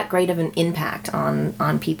you have that great of an impact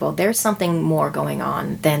on people, there's something more going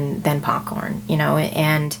on than popcorn, you know.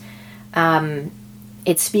 And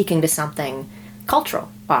it's speaking to something cultural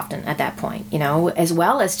often at that point, you know, as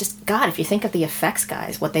well as just, God, if you think of the effects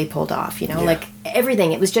guys, what they pulled off, you know, like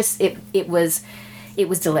everything. It was just, it was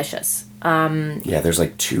delicious. There's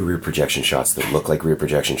like 2 rear projection shots that look like rear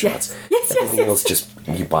projection shots. Everything else, just,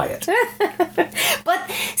 you buy it. But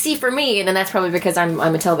see, for me, and that's probably because I'm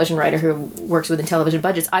a television writer who works within television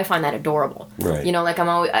budgets, I find that adorable. Right. You know, like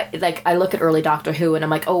I look at early Doctor Who and I'm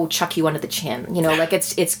like, oh, chuck you under the chin. You know, like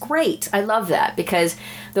it's great. I love that, because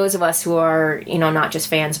those of us who are, you know, not just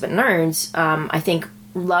fans but nerds, I think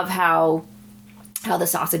love how the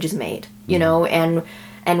sausage is made. You know, and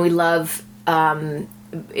we love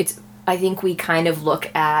I think we kind of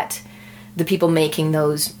look at the people making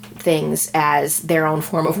those things as their own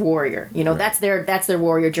form of warrior. You know, that's their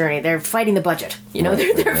warrior journey. They're fighting the budget. You know,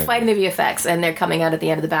 they're fighting the VFX, and they're coming out at the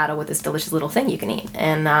end of the battle with this delicious little thing you can eat.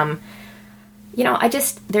 And you know,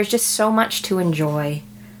 there's just so much to enjoy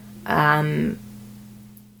in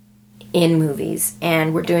movies,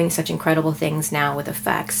 and we're doing such incredible things now with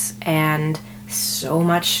effects, and so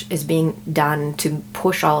much is being done to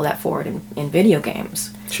push all of that forward in video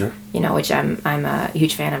games. Sure. You know, which I'm a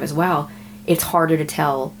huge fan of as well. It's harder to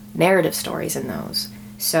tell narrative stories in those.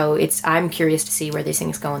 So I'm curious to see where these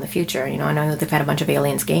things go in the future. You know, I know that they've had a bunch of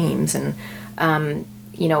Aliens games, and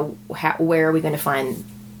you know, where are we going to find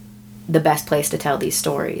the best place to tell these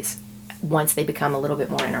stories once they become a little bit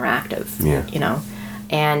more interactive? Yeah. You know,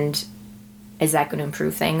 and is that going to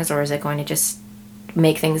improve things, or is it going to just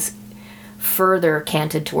make things further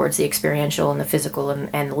canted towards the experiential and the physical,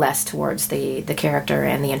 and less towards the character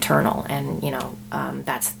and the internal? And you know,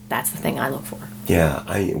 that's the thing I look for. Yeah,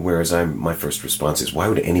 my first response is, why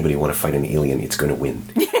would anybody want to fight an alien? It's going to win.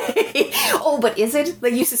 Oh, but is it?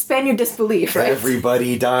 Like, you suspend your disbelief, right?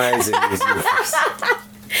 Everybody dies in these movies.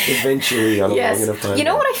 Eventually, on a long enough time. You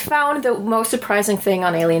know what I found the most surprising thing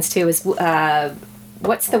on Aliens 2 is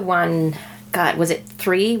what's the one? God, was it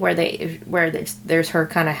 3 where there's her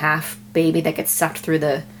kind of half baby that gets sucked through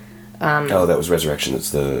the... that was Resurrection. It's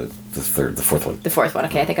the fourth one. The fourth one,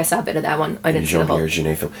 okay. I think I saw a bit of that one. I didn't see the whole...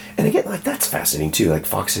 Jean-Pierre Jeunet film. And again, like, that's fascinating, too. Like,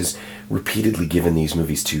 Fox has repeatedly given these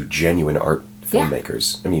movies to genuine art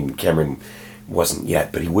filmmakers. I mean, Cameron wasn't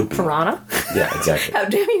yet, but he would be. Piranha? Yeah, exactly. How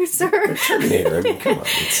dare you, sir? Terminator, I mean, come on.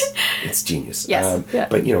 It's genius. Yes.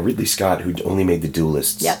 But, you know, Ridley Scott, who only made The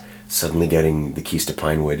Duelists, suddenly getting The Keys to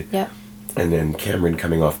Pinewood. Yeah. And then Cameron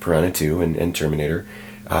coming off Piranha 2 and Terminator.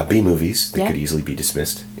 B movies that could easily be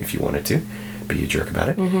dismissed if you wanted to. Be a jerk about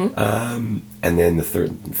it. Mm-hmm. And then the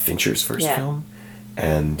third, Fincher's first film.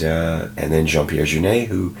 And then Jean-Pierre Jeunet,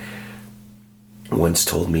 who once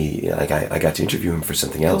told me, like, I got to interview him for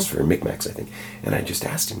something else, for Micmacs, I think. And I just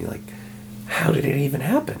asked him, like, how did it even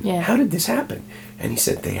happen? Yeah. How did this happen? And he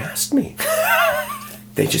said, they asked me.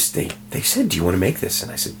 they said, do you want to make this?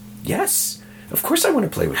 And I said, yes. Of course I want to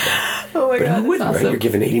play with that. Oh my God, who wouldn't, awesome. right? You're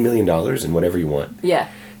given $80 million and whatever you want. Yeah.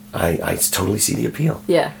 I totally see the appeal.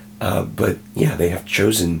 Yeah. But yeah, they have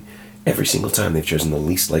chosen, every single time they've chosen the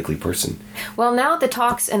least likely person. Well, now the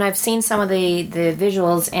talks, and I've seen some of the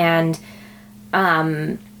visuals, and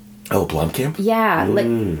Blomkamp? yeah,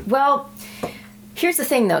 like, well, Here's the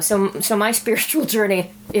thing, though. So my spiritual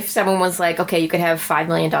journey, if someone was like, okay, you could have $5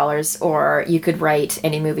 million or you could write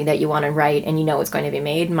any movie that you want to write and you know it's going to be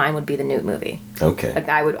made, mine would be the Newt movie. Okay. Like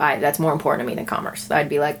that's more important to me than commerce. I'd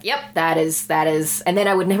be like, yep, that is, and then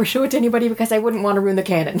I would never show it to anybody because I wouldn't want to ruin the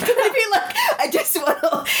canon. I'd be like,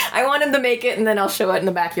 I want him to make it and then I'll show it in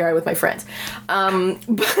the backyard with my friends.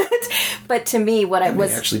 But to me, That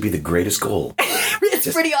may actually be the greatest goal.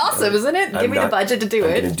 It's pretty awesome, isn't it? Give me the budget to do it.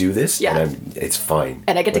 I'm going to do this, yeah. and it's fine.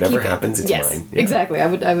 And I get to Whatever keep it. happens, it's yes, mine. Yeah. Exactly.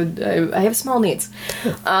 I have small needs.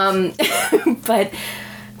 But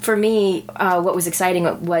for me, what was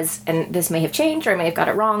exciting was, and this may have changed or I may have got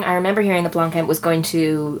it wrong, I remember hearing that Blomkamp was going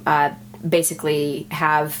to basically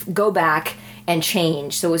go back and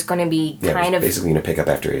change. So it was going to be kind of... basically going to pick up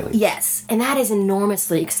after Aliens. Yes. And that is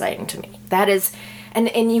enormously exciting to me. That is...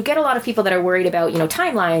 And you get a lot of people that are worried about,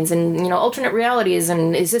 timelines and, alternate realities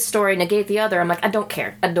and is this story negate the other? I'm like, I don't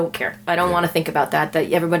care. I don't want to think about that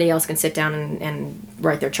everybody else can sit down and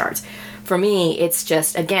write their charts. For me, it's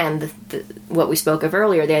just, again, what we spoke of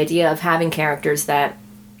earlier, the idea of having characters that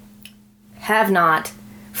have not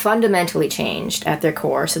fundamentally changed at their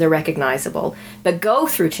core, so they're recognizable, but go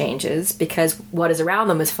through changes because what is around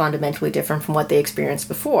them is fundamentally different from what they experienced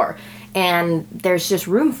before. And there's just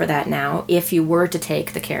room for that now if you were to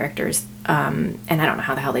take the characters, and I don't know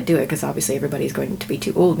how the hell they do it because obviously everybody's going to be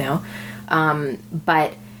too old now,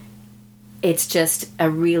 but it's just a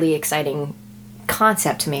really exciting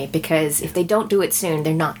concept to me because if they don't do it soon,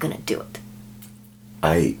 they're not going to do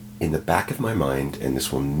it. In the back of my mind, and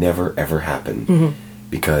this will never ever happen,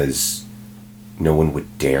 because no one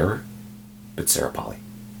would dare but Sarah Polley.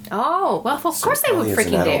 Oh, well, of course they would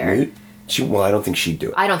freaking dare. Newt. I don't think she'd do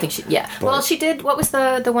it. I don't think she... Yeah. But, well, she did... What was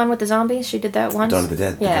the one with the zombies? She did that once? Dawn of the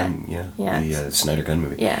Dead. Yeah. The Snyder Gunn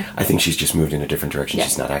movie. Yeah. I think she's just moved in a different direction. Yeah.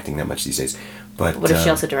 She's not acting that much these days. But what if she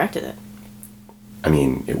also directed it? I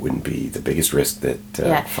mean, it wouldn't be the biggest risk that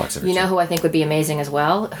Fox ever took. You know who I think would be amazing as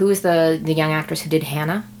well? Who is the young actress who did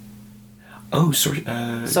Hannah? Oh,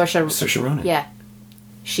 Saoirse Ronan. Yeah.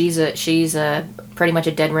 She's a pretty much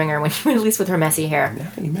a dead ringer when at least with her messy hair.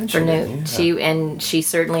 Yeah, you mentioned it. Yeah. She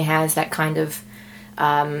certainly has that kind of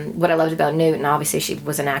what I loved about Newt, and obviously she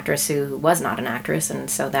was an actress who was not an actress, and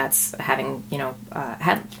so that's having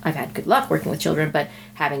I've had good luck working with children, but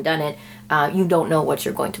having done it, you don't know what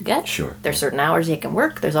you're going to get. Sure. There's certain hours you can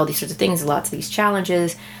work. There's all these sorts of things, lots of these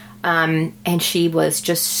challenges, and she was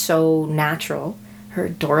just so natural. Her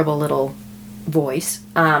adorable little voice,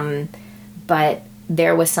 but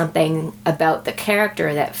there was something about the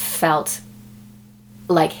character that felt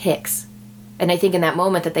like Hicks. And I think in that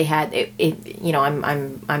moment that they had,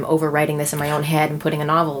 I'm overwriting this in my own head and putting a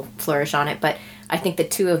novel flourish on it, but I think the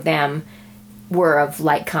two of them were of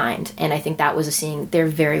like kind. And I think that was a scene, they're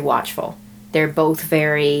very watchful. They're both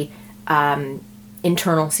very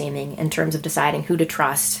internal seeming in terms of deciding who to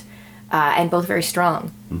trust, and both very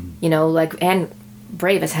strong, and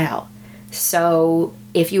brave as hell. So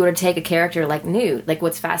if you were to take a character like Newt, like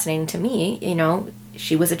what's fascinating to me,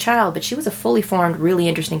 she was a child, but she was a fully formed, really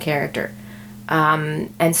interesting character.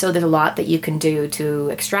 And so there's a lot that you can do to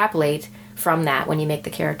extrapolate from that when you make the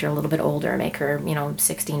character a little bit older, make her,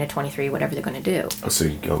 16 to 23, whatever they're going to do. Oh, so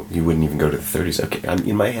you wouldn't even go to the 30s. Okay,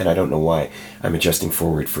 in my head, I don't know why. I'm adjusting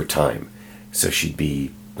forward for time. So she'd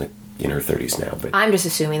be like in her 30s now. But I'm just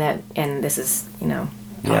assuming that, and this is,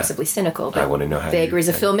 possibly cynical, but I want to know how vagaries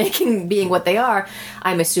of filmmaking being what they are,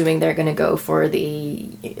 I'm assuming they're going to go for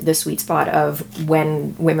the sweet spot of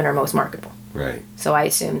when women are most marketable. Right. So I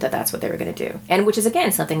assumed that that's what they were going to do, and which is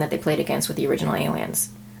again something that they played against with the original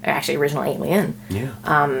Aliens, or actually original Alien. Yeah.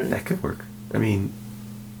 That could work. I mean,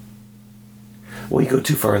 well, you go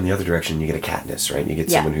too far in the other direction, you get a Katniss, right? You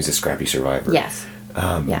get someone who's a scrappy survivor. Yes.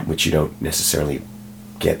 Which you don't necessarily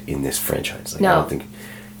get in this franchise. Like, no. I don't think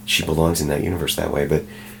she belongs in that universe that way. But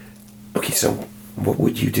okay, so what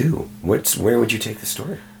would you do? Where would you take the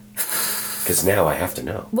story? Because now I have to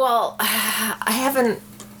know. Well, I haven't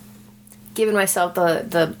given myself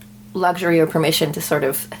the luxury or permission to sort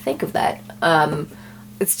of think of that.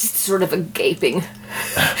 It's just sort of a gaping,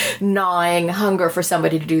 gnawing hunger for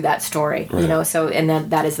somebody to do that story, right. So, and then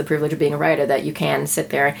that is the privilege of being a writer, that you can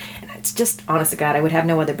sit there, and it's just, honest to God, I would have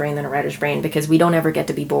no other brain than a writer's brain, because we don't ever get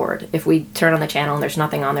to be bored. If we turn on the channel and there's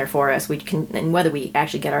nothing on there for us, we can, and whether we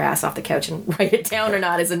actually get our ass off the couch and write it down or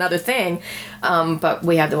not is another thing, but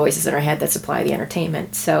we have the voices in our head that supply the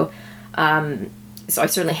entertainment, so I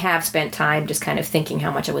certainly have spent time just kind of thinking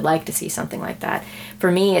how much I would like to see something like that.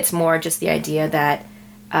 For me, it's more just the idea that,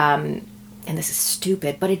 and this is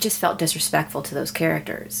stupid, but it just felt disrespectful to those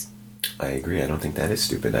characters. I agree. I don't think that is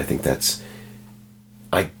stupid. I think that's...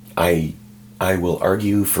 I I will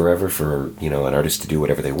argue forever for, an artist to do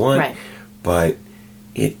whatever they want. Right. But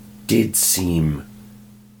it did seem,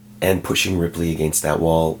 and pushing Ripley against that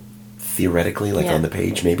wall, theoretically, like on the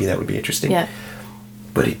page, maybe that would be interesting. Yeah.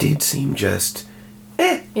 But it did seem just,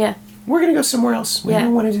 Yeah. we're going to go somewhere else. We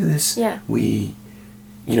don't want to do this. Yeah.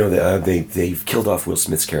 They've killed off Will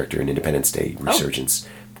Smith's character in Independence Day Resurgence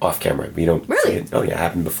off camera. We don't see it. Oh, yeah, it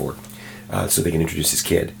happened before. So they can introduce his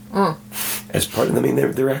kid. As part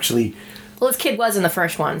of, they're actually... Well, his kid was in the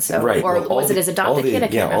first one, so... Right. Or was it his adopted kid? I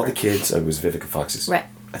can't remember. All the kids, it was Vivica Fox's. Right.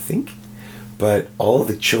 I think. But all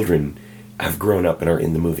the children have grown up and are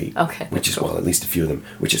in the movie. Okay. Which is, at least a few of them,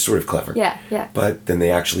 which is sort of clever. Yeah, yeah. But then they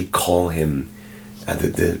actually call him,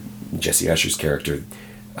 the Jesse Usher's character,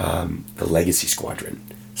 the Legacy Squadron.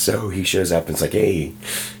 So he shows up and it's like, hey,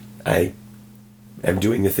 I am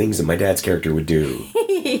doing the things that my dad's character would do.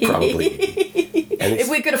 Probably. And if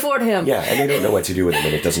we could afford him. Yeah, and they don't know what to do with him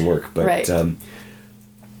and it doesn't work. But right.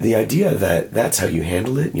 The idea that that's how you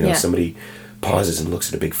handle it, yeah. somebody pauses and looks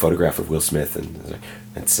at a big photograph of Will Smith and is like,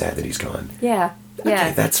 it's sad that he's gone. Yeah.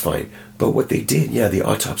 Okay, that's fine. But what they did, the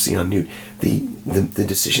autopsy on Newt, the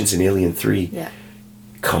decisions in Alien 3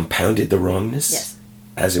 compounded the wrongness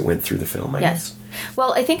as it went through the film, I guess.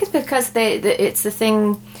 Well, I think it's because it's the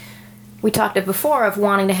thing we talked of before of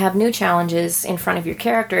wanting to have new challenges in front of your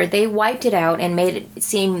character. They wiped it out and made it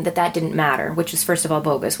seem that didn't matter, which is, first of all,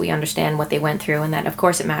 bogus. We understand what they went through and that, of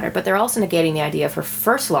course, it mattered. But they're also negating the idea of her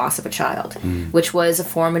first loss of a child, which was a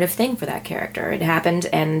formative thing for that character. It happened,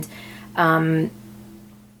 and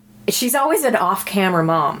she's always an off-camera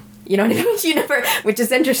mom. You know what I mean? You never, which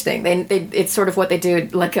is interesting. It's sort of what they do.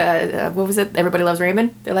 Like, what was it? Everybody Loves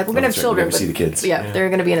Raymond. They're like, we're gonna have children. But see the kids. Yeah, they're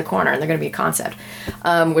gonna be in a corner and they're gonna be a concept,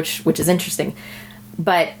 which is interesting.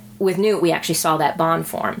 But with Newt, we actually saw that bond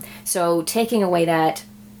form. So taking away that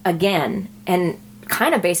again, and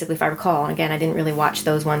kind of basically, if I recall, and again, I didn't really watch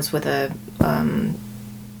those ones with I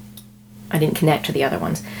didn't connect to the other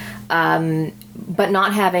ones, but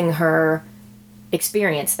not having her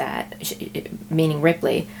experience that, meaning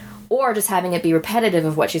Ripley. Or just having it be repetitive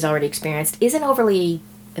of what she's already experienced isn't overly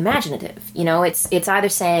imaginative. It's either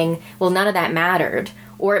saying, well, none of that mattered,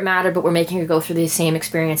 or it mattered, but we're making her go through the same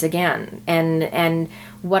experience again. And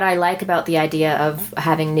what I like about the idea of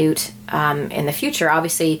having Newt in the future,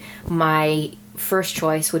 obviously, my first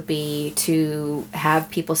choice would be to have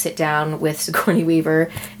people sit down with Sigourney Weaver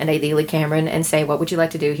and ideally Cameron and say, what would you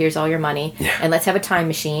like to do? Here's all your money. Yeah. And let's have a time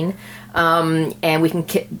machine. And we can,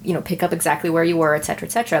 pick up exactly where you were, et cetera,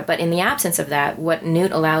 et cetera. But in the absence of that, what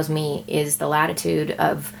Newt allows me is the latitude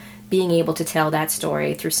of being able to tell that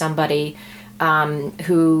story through somebody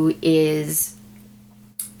who is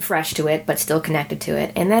fresh to it, but still connected to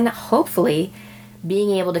it. And then hopefully being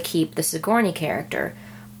able to keep the Sigourney character.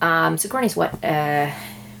 Sigourney's what,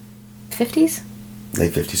 50s?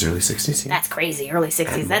 Late 50s, early 60s, yeah. That's crazy, early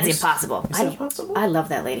 60s. That's impossible. Is that possible? I love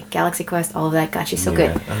that lady. Galaxy Quest, all of that. God, she's so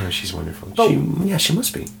good. Oh, she's wonderful. But she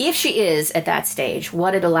must be. If she is at that stage,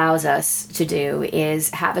 what it allows us to do is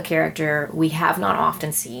have a character we have not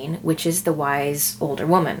often seen, which is the wise older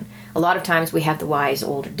woman. A lot of times we have the wise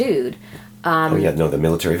older dude. The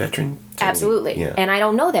military veteran? Totally. Absolutely. Yeah. And I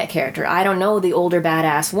don't know that character. I don't know the older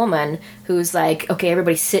badass woman who's like, okay,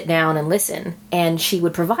 everybody sit down and listen. And she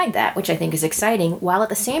would provide that, which I think is exciting, while at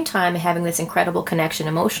the same time having this incredible connection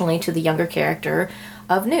emotionally to the younger character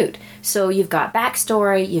of Newt. So you've got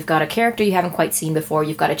backstory, you've got a character you haven't quite seen before,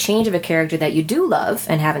 you've got a change of a character that you do love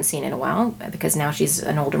and haven't seen in a while, because now she's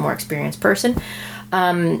an older, more experienced person.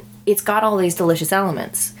 It's got all these delicious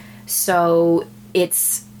elements. So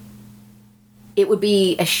it would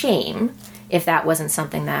be a shame if that wasn't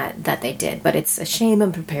something that they did, but it's a shame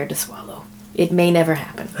I'm prepared to swallow. It may never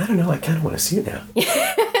happen. I don't know. I kind of want to see it now.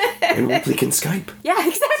 And Ripley can Skype. Yeah,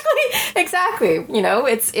 exactly.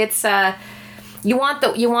 It's you want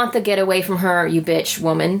the get away from her, you bitch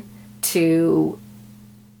woman, to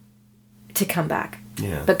come back.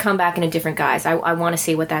 Yeah. But come back in a different guise. I want to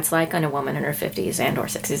see what that's like on a woman in her 50s and or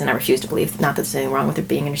 60s, and I refuse to believe, not that there's anything wrong with her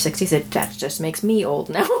being in her 60s, that just makes me old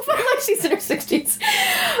now. Like she's in her 60s.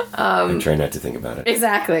 I try not to think about it.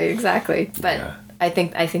 Exactly. But yeah. I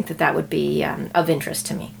think that would be of interest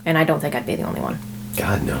to me, and I don't think I'd be the only one.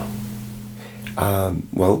 God, no. I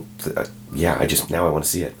just now I want to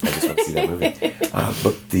see it. I just want to see that movie.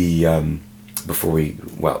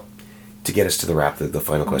 But to get us to the wrap, the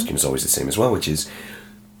final question is always the same as well, which is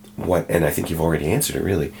what, and I think you've already answered it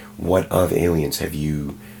really, what of Aliens have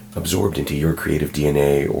you absorbed into your creative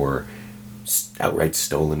DNA or outright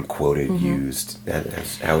stolen, quoted, used?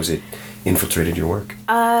 How has it infiltrated your work?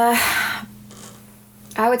 I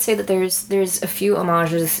would say that there's a few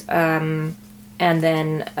homages, and and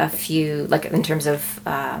then a few, like in terms of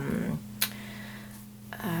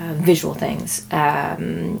visual things.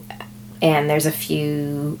 And there's a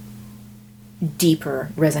few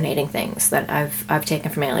deeper resonating things that I've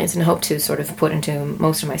taken from Aliens and hope to sort of put into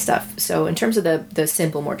most of my stuff. So in terms of the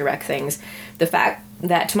simple, more direct things, the fact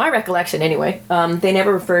that, to my recollection anyway, they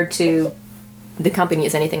never referred to the company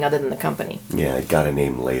as anything other than the company. Yeah, it got a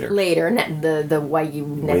name later. The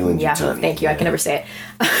Netanyahu. Thank you. Yeah. I can never say it.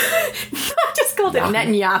 I just called it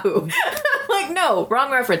Netanyahu. Like, no,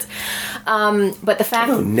 wrong reference. But the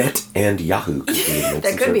fact... Oh, Net and Yahoo could be.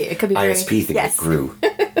 That could be. It could be ISP thing that grew.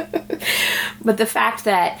 But the fact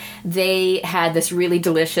that they had this really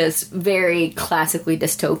delicious, very classically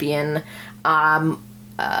dystopian,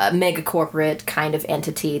 mega corporate kind of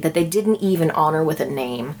entity that they didn't even honor with a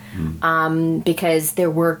name, because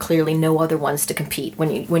there were clearly no other ones to compete.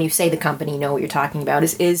 When you say the company, you know what you're talking about,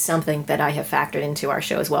 is something that I have factored into our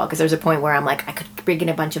show as well. Because there's a point where I'm like, I could bring in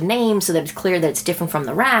a bunch of names so that it's clear that it's different from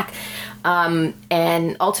the rack.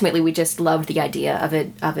 And ultimately, we just loved the idea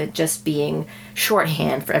of it just being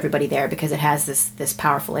shorthand for everybody there, because it has this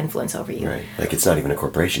powerful influence over you. Right, like it's not even a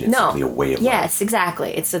corporation; it's simply a way of life. Yes,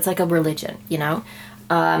 exactly. It's like a religion, you know.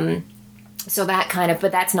 So that kind of,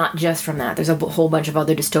 but that's not just from that. There's a whole bunch of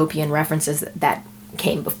other dystopian references that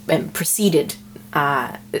came and preceded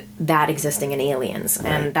that existing in Aliens,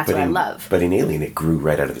 and that's what I love. But in Alien, it grew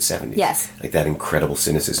right out of the 70s. Yes. Like that incredible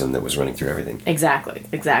cynicism that was running through everything.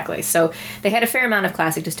 Exactly. So they had a fair amount of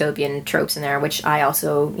classic dystopian tropes in there, which I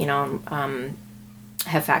also,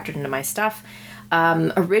 have factored into my stuff.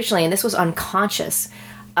 Originally, and this was unconscious,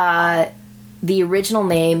 the original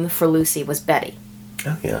name for Lucy was Betty.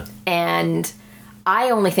 Oh, yeah. And I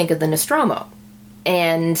only think of the Nostromo.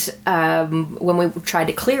 And when we tried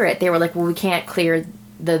to clear it, they were like, well, we can't clear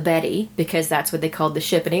the Betty because that's what they called the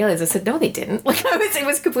ship in Aliens. I said, no, they didn't. Like, it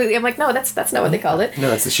was completely, I'm like, no, that's not what they called it. No,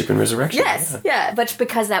 that's the ship in Resurrection. Yes, yeah. But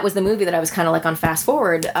because that was the movie that I was kind of like on fast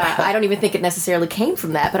forward, I don't even think it necessarily came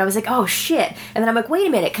from that. But I was like, oh, shit. And then I'm like, wait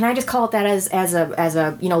a minute, can I just call it that as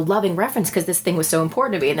a loving reference because this thing was so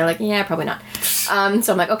important to me? And they're like, yeah, probably not. So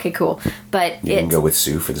I'm like, okay, cool. But you can go with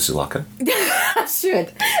Sue for the Sulaka?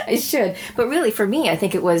 I should. But really, for me, I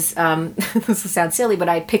think it was, this will sound silly, but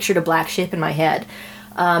I pictured a black ship in my head.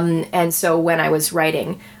 And so when I was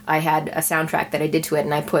writing, I had a soundtrack that I did to it,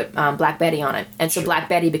 and I put Black Betty on it. And so Black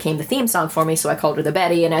Betty became the theme song for me, so I called her the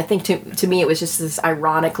Betty. And I think to me it was just this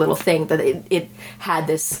ironic little thing that it had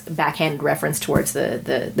this backhanded reference towards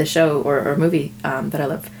the show or movie that I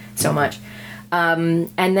love so much. And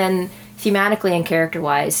then thematically and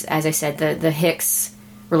character-wise, as I said, the Hicks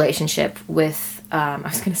relationship with, I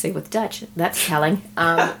was going to say with Dutch, that's telling,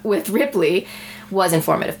 with Ripley was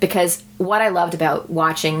informative, because what I loved about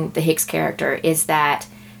watching the Hicks character is that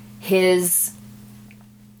his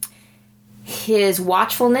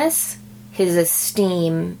watchfulness, his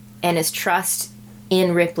esteem, and his trust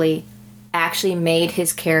in Ripley actually made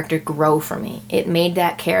his character grow for me. It made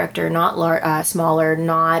that character not smaller,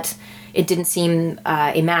 it didn't seem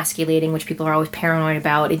emasculating, which people are always paranoid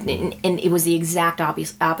about. And it was the exact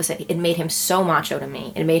opposite. It made him so macho to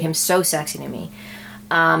me. It made him so sexy to me.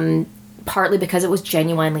 Partly because it was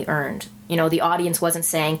genuinely earned. You know, the audience wasn't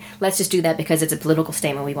saying, let's just do that because it's a political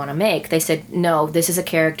statement we want to make. They said, no, this is a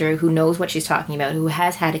character who knows what she's talking about, who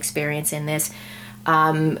has had experience in this,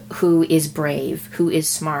 who is brave, who is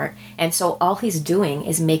smart. And so all he's doing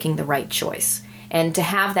is making the right choice. And to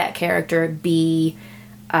have that character be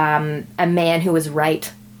a man who was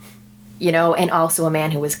right, and also a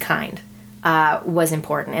man who was kind, was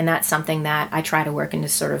important. And that's something that I try to work into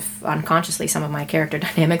sort of unconsciously some of my character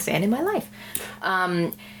dynamics and in my life.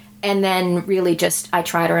 And then really just I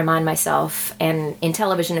try to remind myself, and in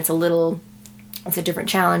television it's a different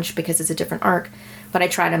challenge because it's a different arc, but I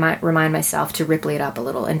try to remind myself to Ripley it up a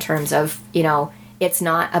little in terms of, it's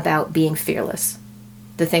not about being fearless.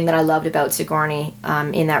 The thing that I loved about Sigourney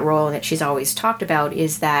in that role that she's always talked about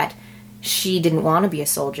is that she didn't want to be a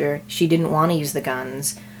soldier. She didn't want to use the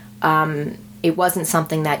guns. It wasn't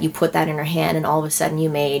something that you put that in her hand and all of a sudden you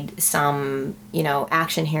made some,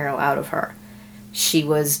 action hero out of her. She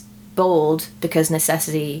was bold because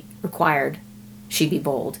necessity required she be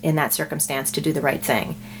bold in that circumstance to do the right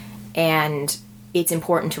thing. And it's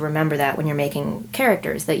important to remember that when you're making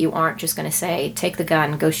characters, that you aren't just going to say, take the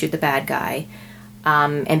gun, go shoot the bad guy,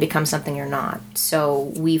 and become something you're not.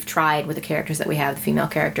 So we've tried with the characters that we have, the female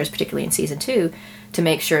characters, particularly in season 2, to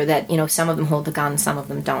make sure that, some of them hold the gun, some of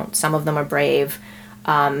them don't. Some of them are brave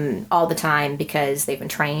all the time because they've been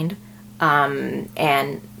trained.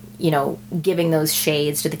 And, giving those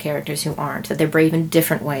shades to the characters who aren't, that they're brave in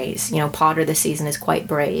different ways. Potter this season is quite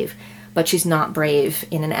brave, but she's not brave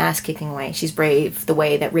in an ass-kicking way. She's brave the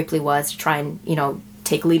way that Ripley was, to try and,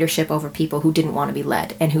 take leadership over people who didn't want to be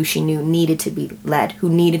led and who she knew needed to be led, who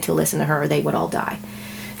needed to listen to her or they would all die.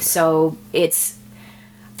 So it's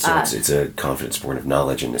a confidence born of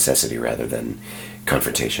knowledge and necessity rather than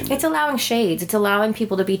confrontation. It's allowing shades. It's allowing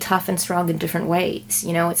people to be tough and strong in different ways.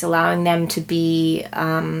 It's allowing them to be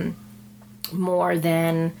more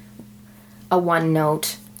than a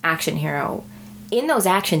one-note action hero. In those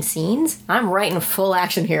action scenes, I'm writing a full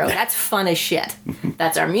action hero. That's fun as shit.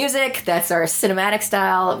 That's our music. That's our cinematic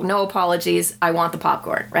style. No apologies. I want the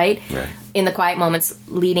popcorn, right? In the quiet moments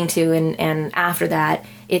leading to and after that,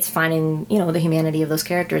 it's finding, the humanity of those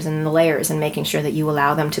characters and the layers and making sure that you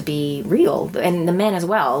allow them to be real. And the men as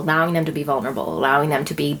well, allowing them to be vulnerable, allowing them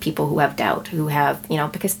to be people who have doubt, who have,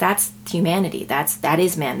 because that's humanity. That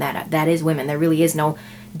is men. That is women. There really is no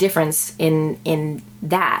difference in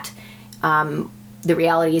that. The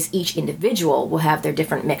reality is each individual will have their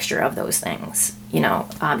different mixture of those things.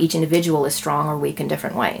 Each individual is strong or weak in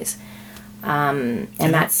different ways. And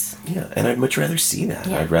that's... Yeah, and I'd much rather see that.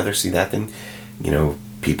 Yeah. I'd rather see that than,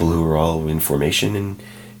 people who are all in formation and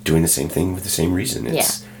doing the same thing with the same reason.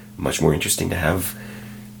 It's much more interesting to have,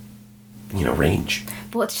 range.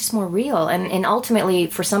 Well, it's just more real. And ultimately,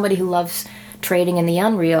 for somebody who loves trading in the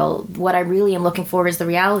unreal, what I really am looking for is the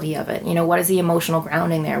reality of it. What is the emotional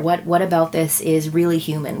grounding there? What about this is really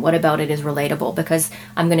human? What about it is relatable? Because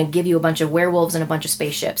I'm going to give you a bunch of werewolves and a bunch of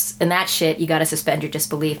spaceships, and that shit, you got to suspend your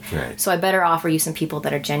disbelief. Right. So I better offer you some people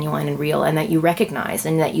that are genuine and real and that you recognize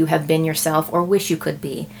and that you have been yourself or wish you could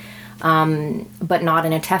be. But not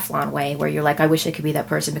in a Teflon way where you're like, I wish I could be that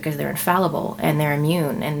person because they're infallible and they're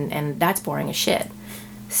immune, and that's boring as shit.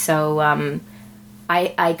 So,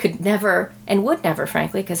 I could never and would never,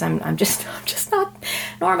 frankly, because I'm just not,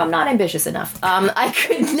 Norm, I'm not ambitious enough. I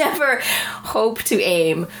could never hope to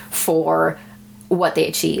aim for what they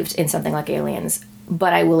achieved in something like Aliens,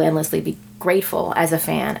 but I will endlessly be grateful as a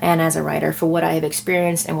fan and as a writer for what I have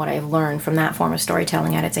experienced and what I have learned from that form of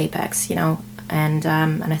storytelling at its apex, and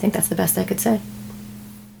I think that's the best I could say.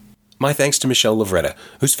 My thanks to Michelle Lovretta,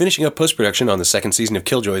 who's finishing up post-production on the second season of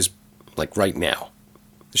Killjoys, right now.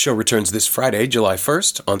 The show returns this Friday, July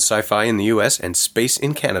 1st, on Sci-Fi in the US and Space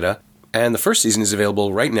in Canada, and the first season is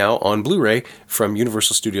available right now on Blu-ray from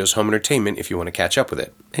Universal Studios Home Entertainment if you want to catch up with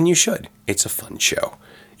it. And you should. It's a fun show.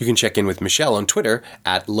 You can check in with Michelle on Twitter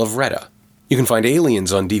 @Lovretta. You can find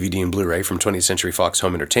Aliens on DVD and Blu-ray from 20th Century Fox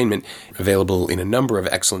Home Entertainment, available in a number of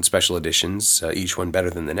excellent special editions, each one better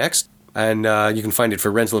than the next. And you can find it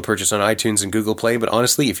for rental and purchase on iTunes and Google Play, but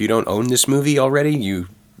honestly, if you don't own this movie already, you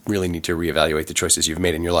really need to reevaluate the choices you've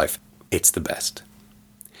made in your life. It's the best.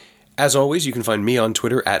 As always, you can find me on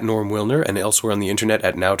Twitter @NormWilner and elsewhere on the internet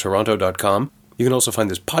at nowtoronto.com. You can also find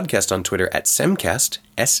this podcast on Twitter @Semcast,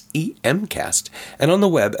 SEMcast, and on the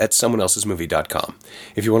web at someoneelsesmovie.com.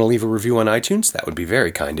 If you want to leave a review on iTunes, that would be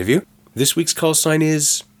very kind of you. This week's call sign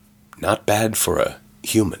is not bad for a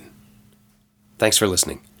human. Thanks for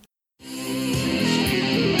listening.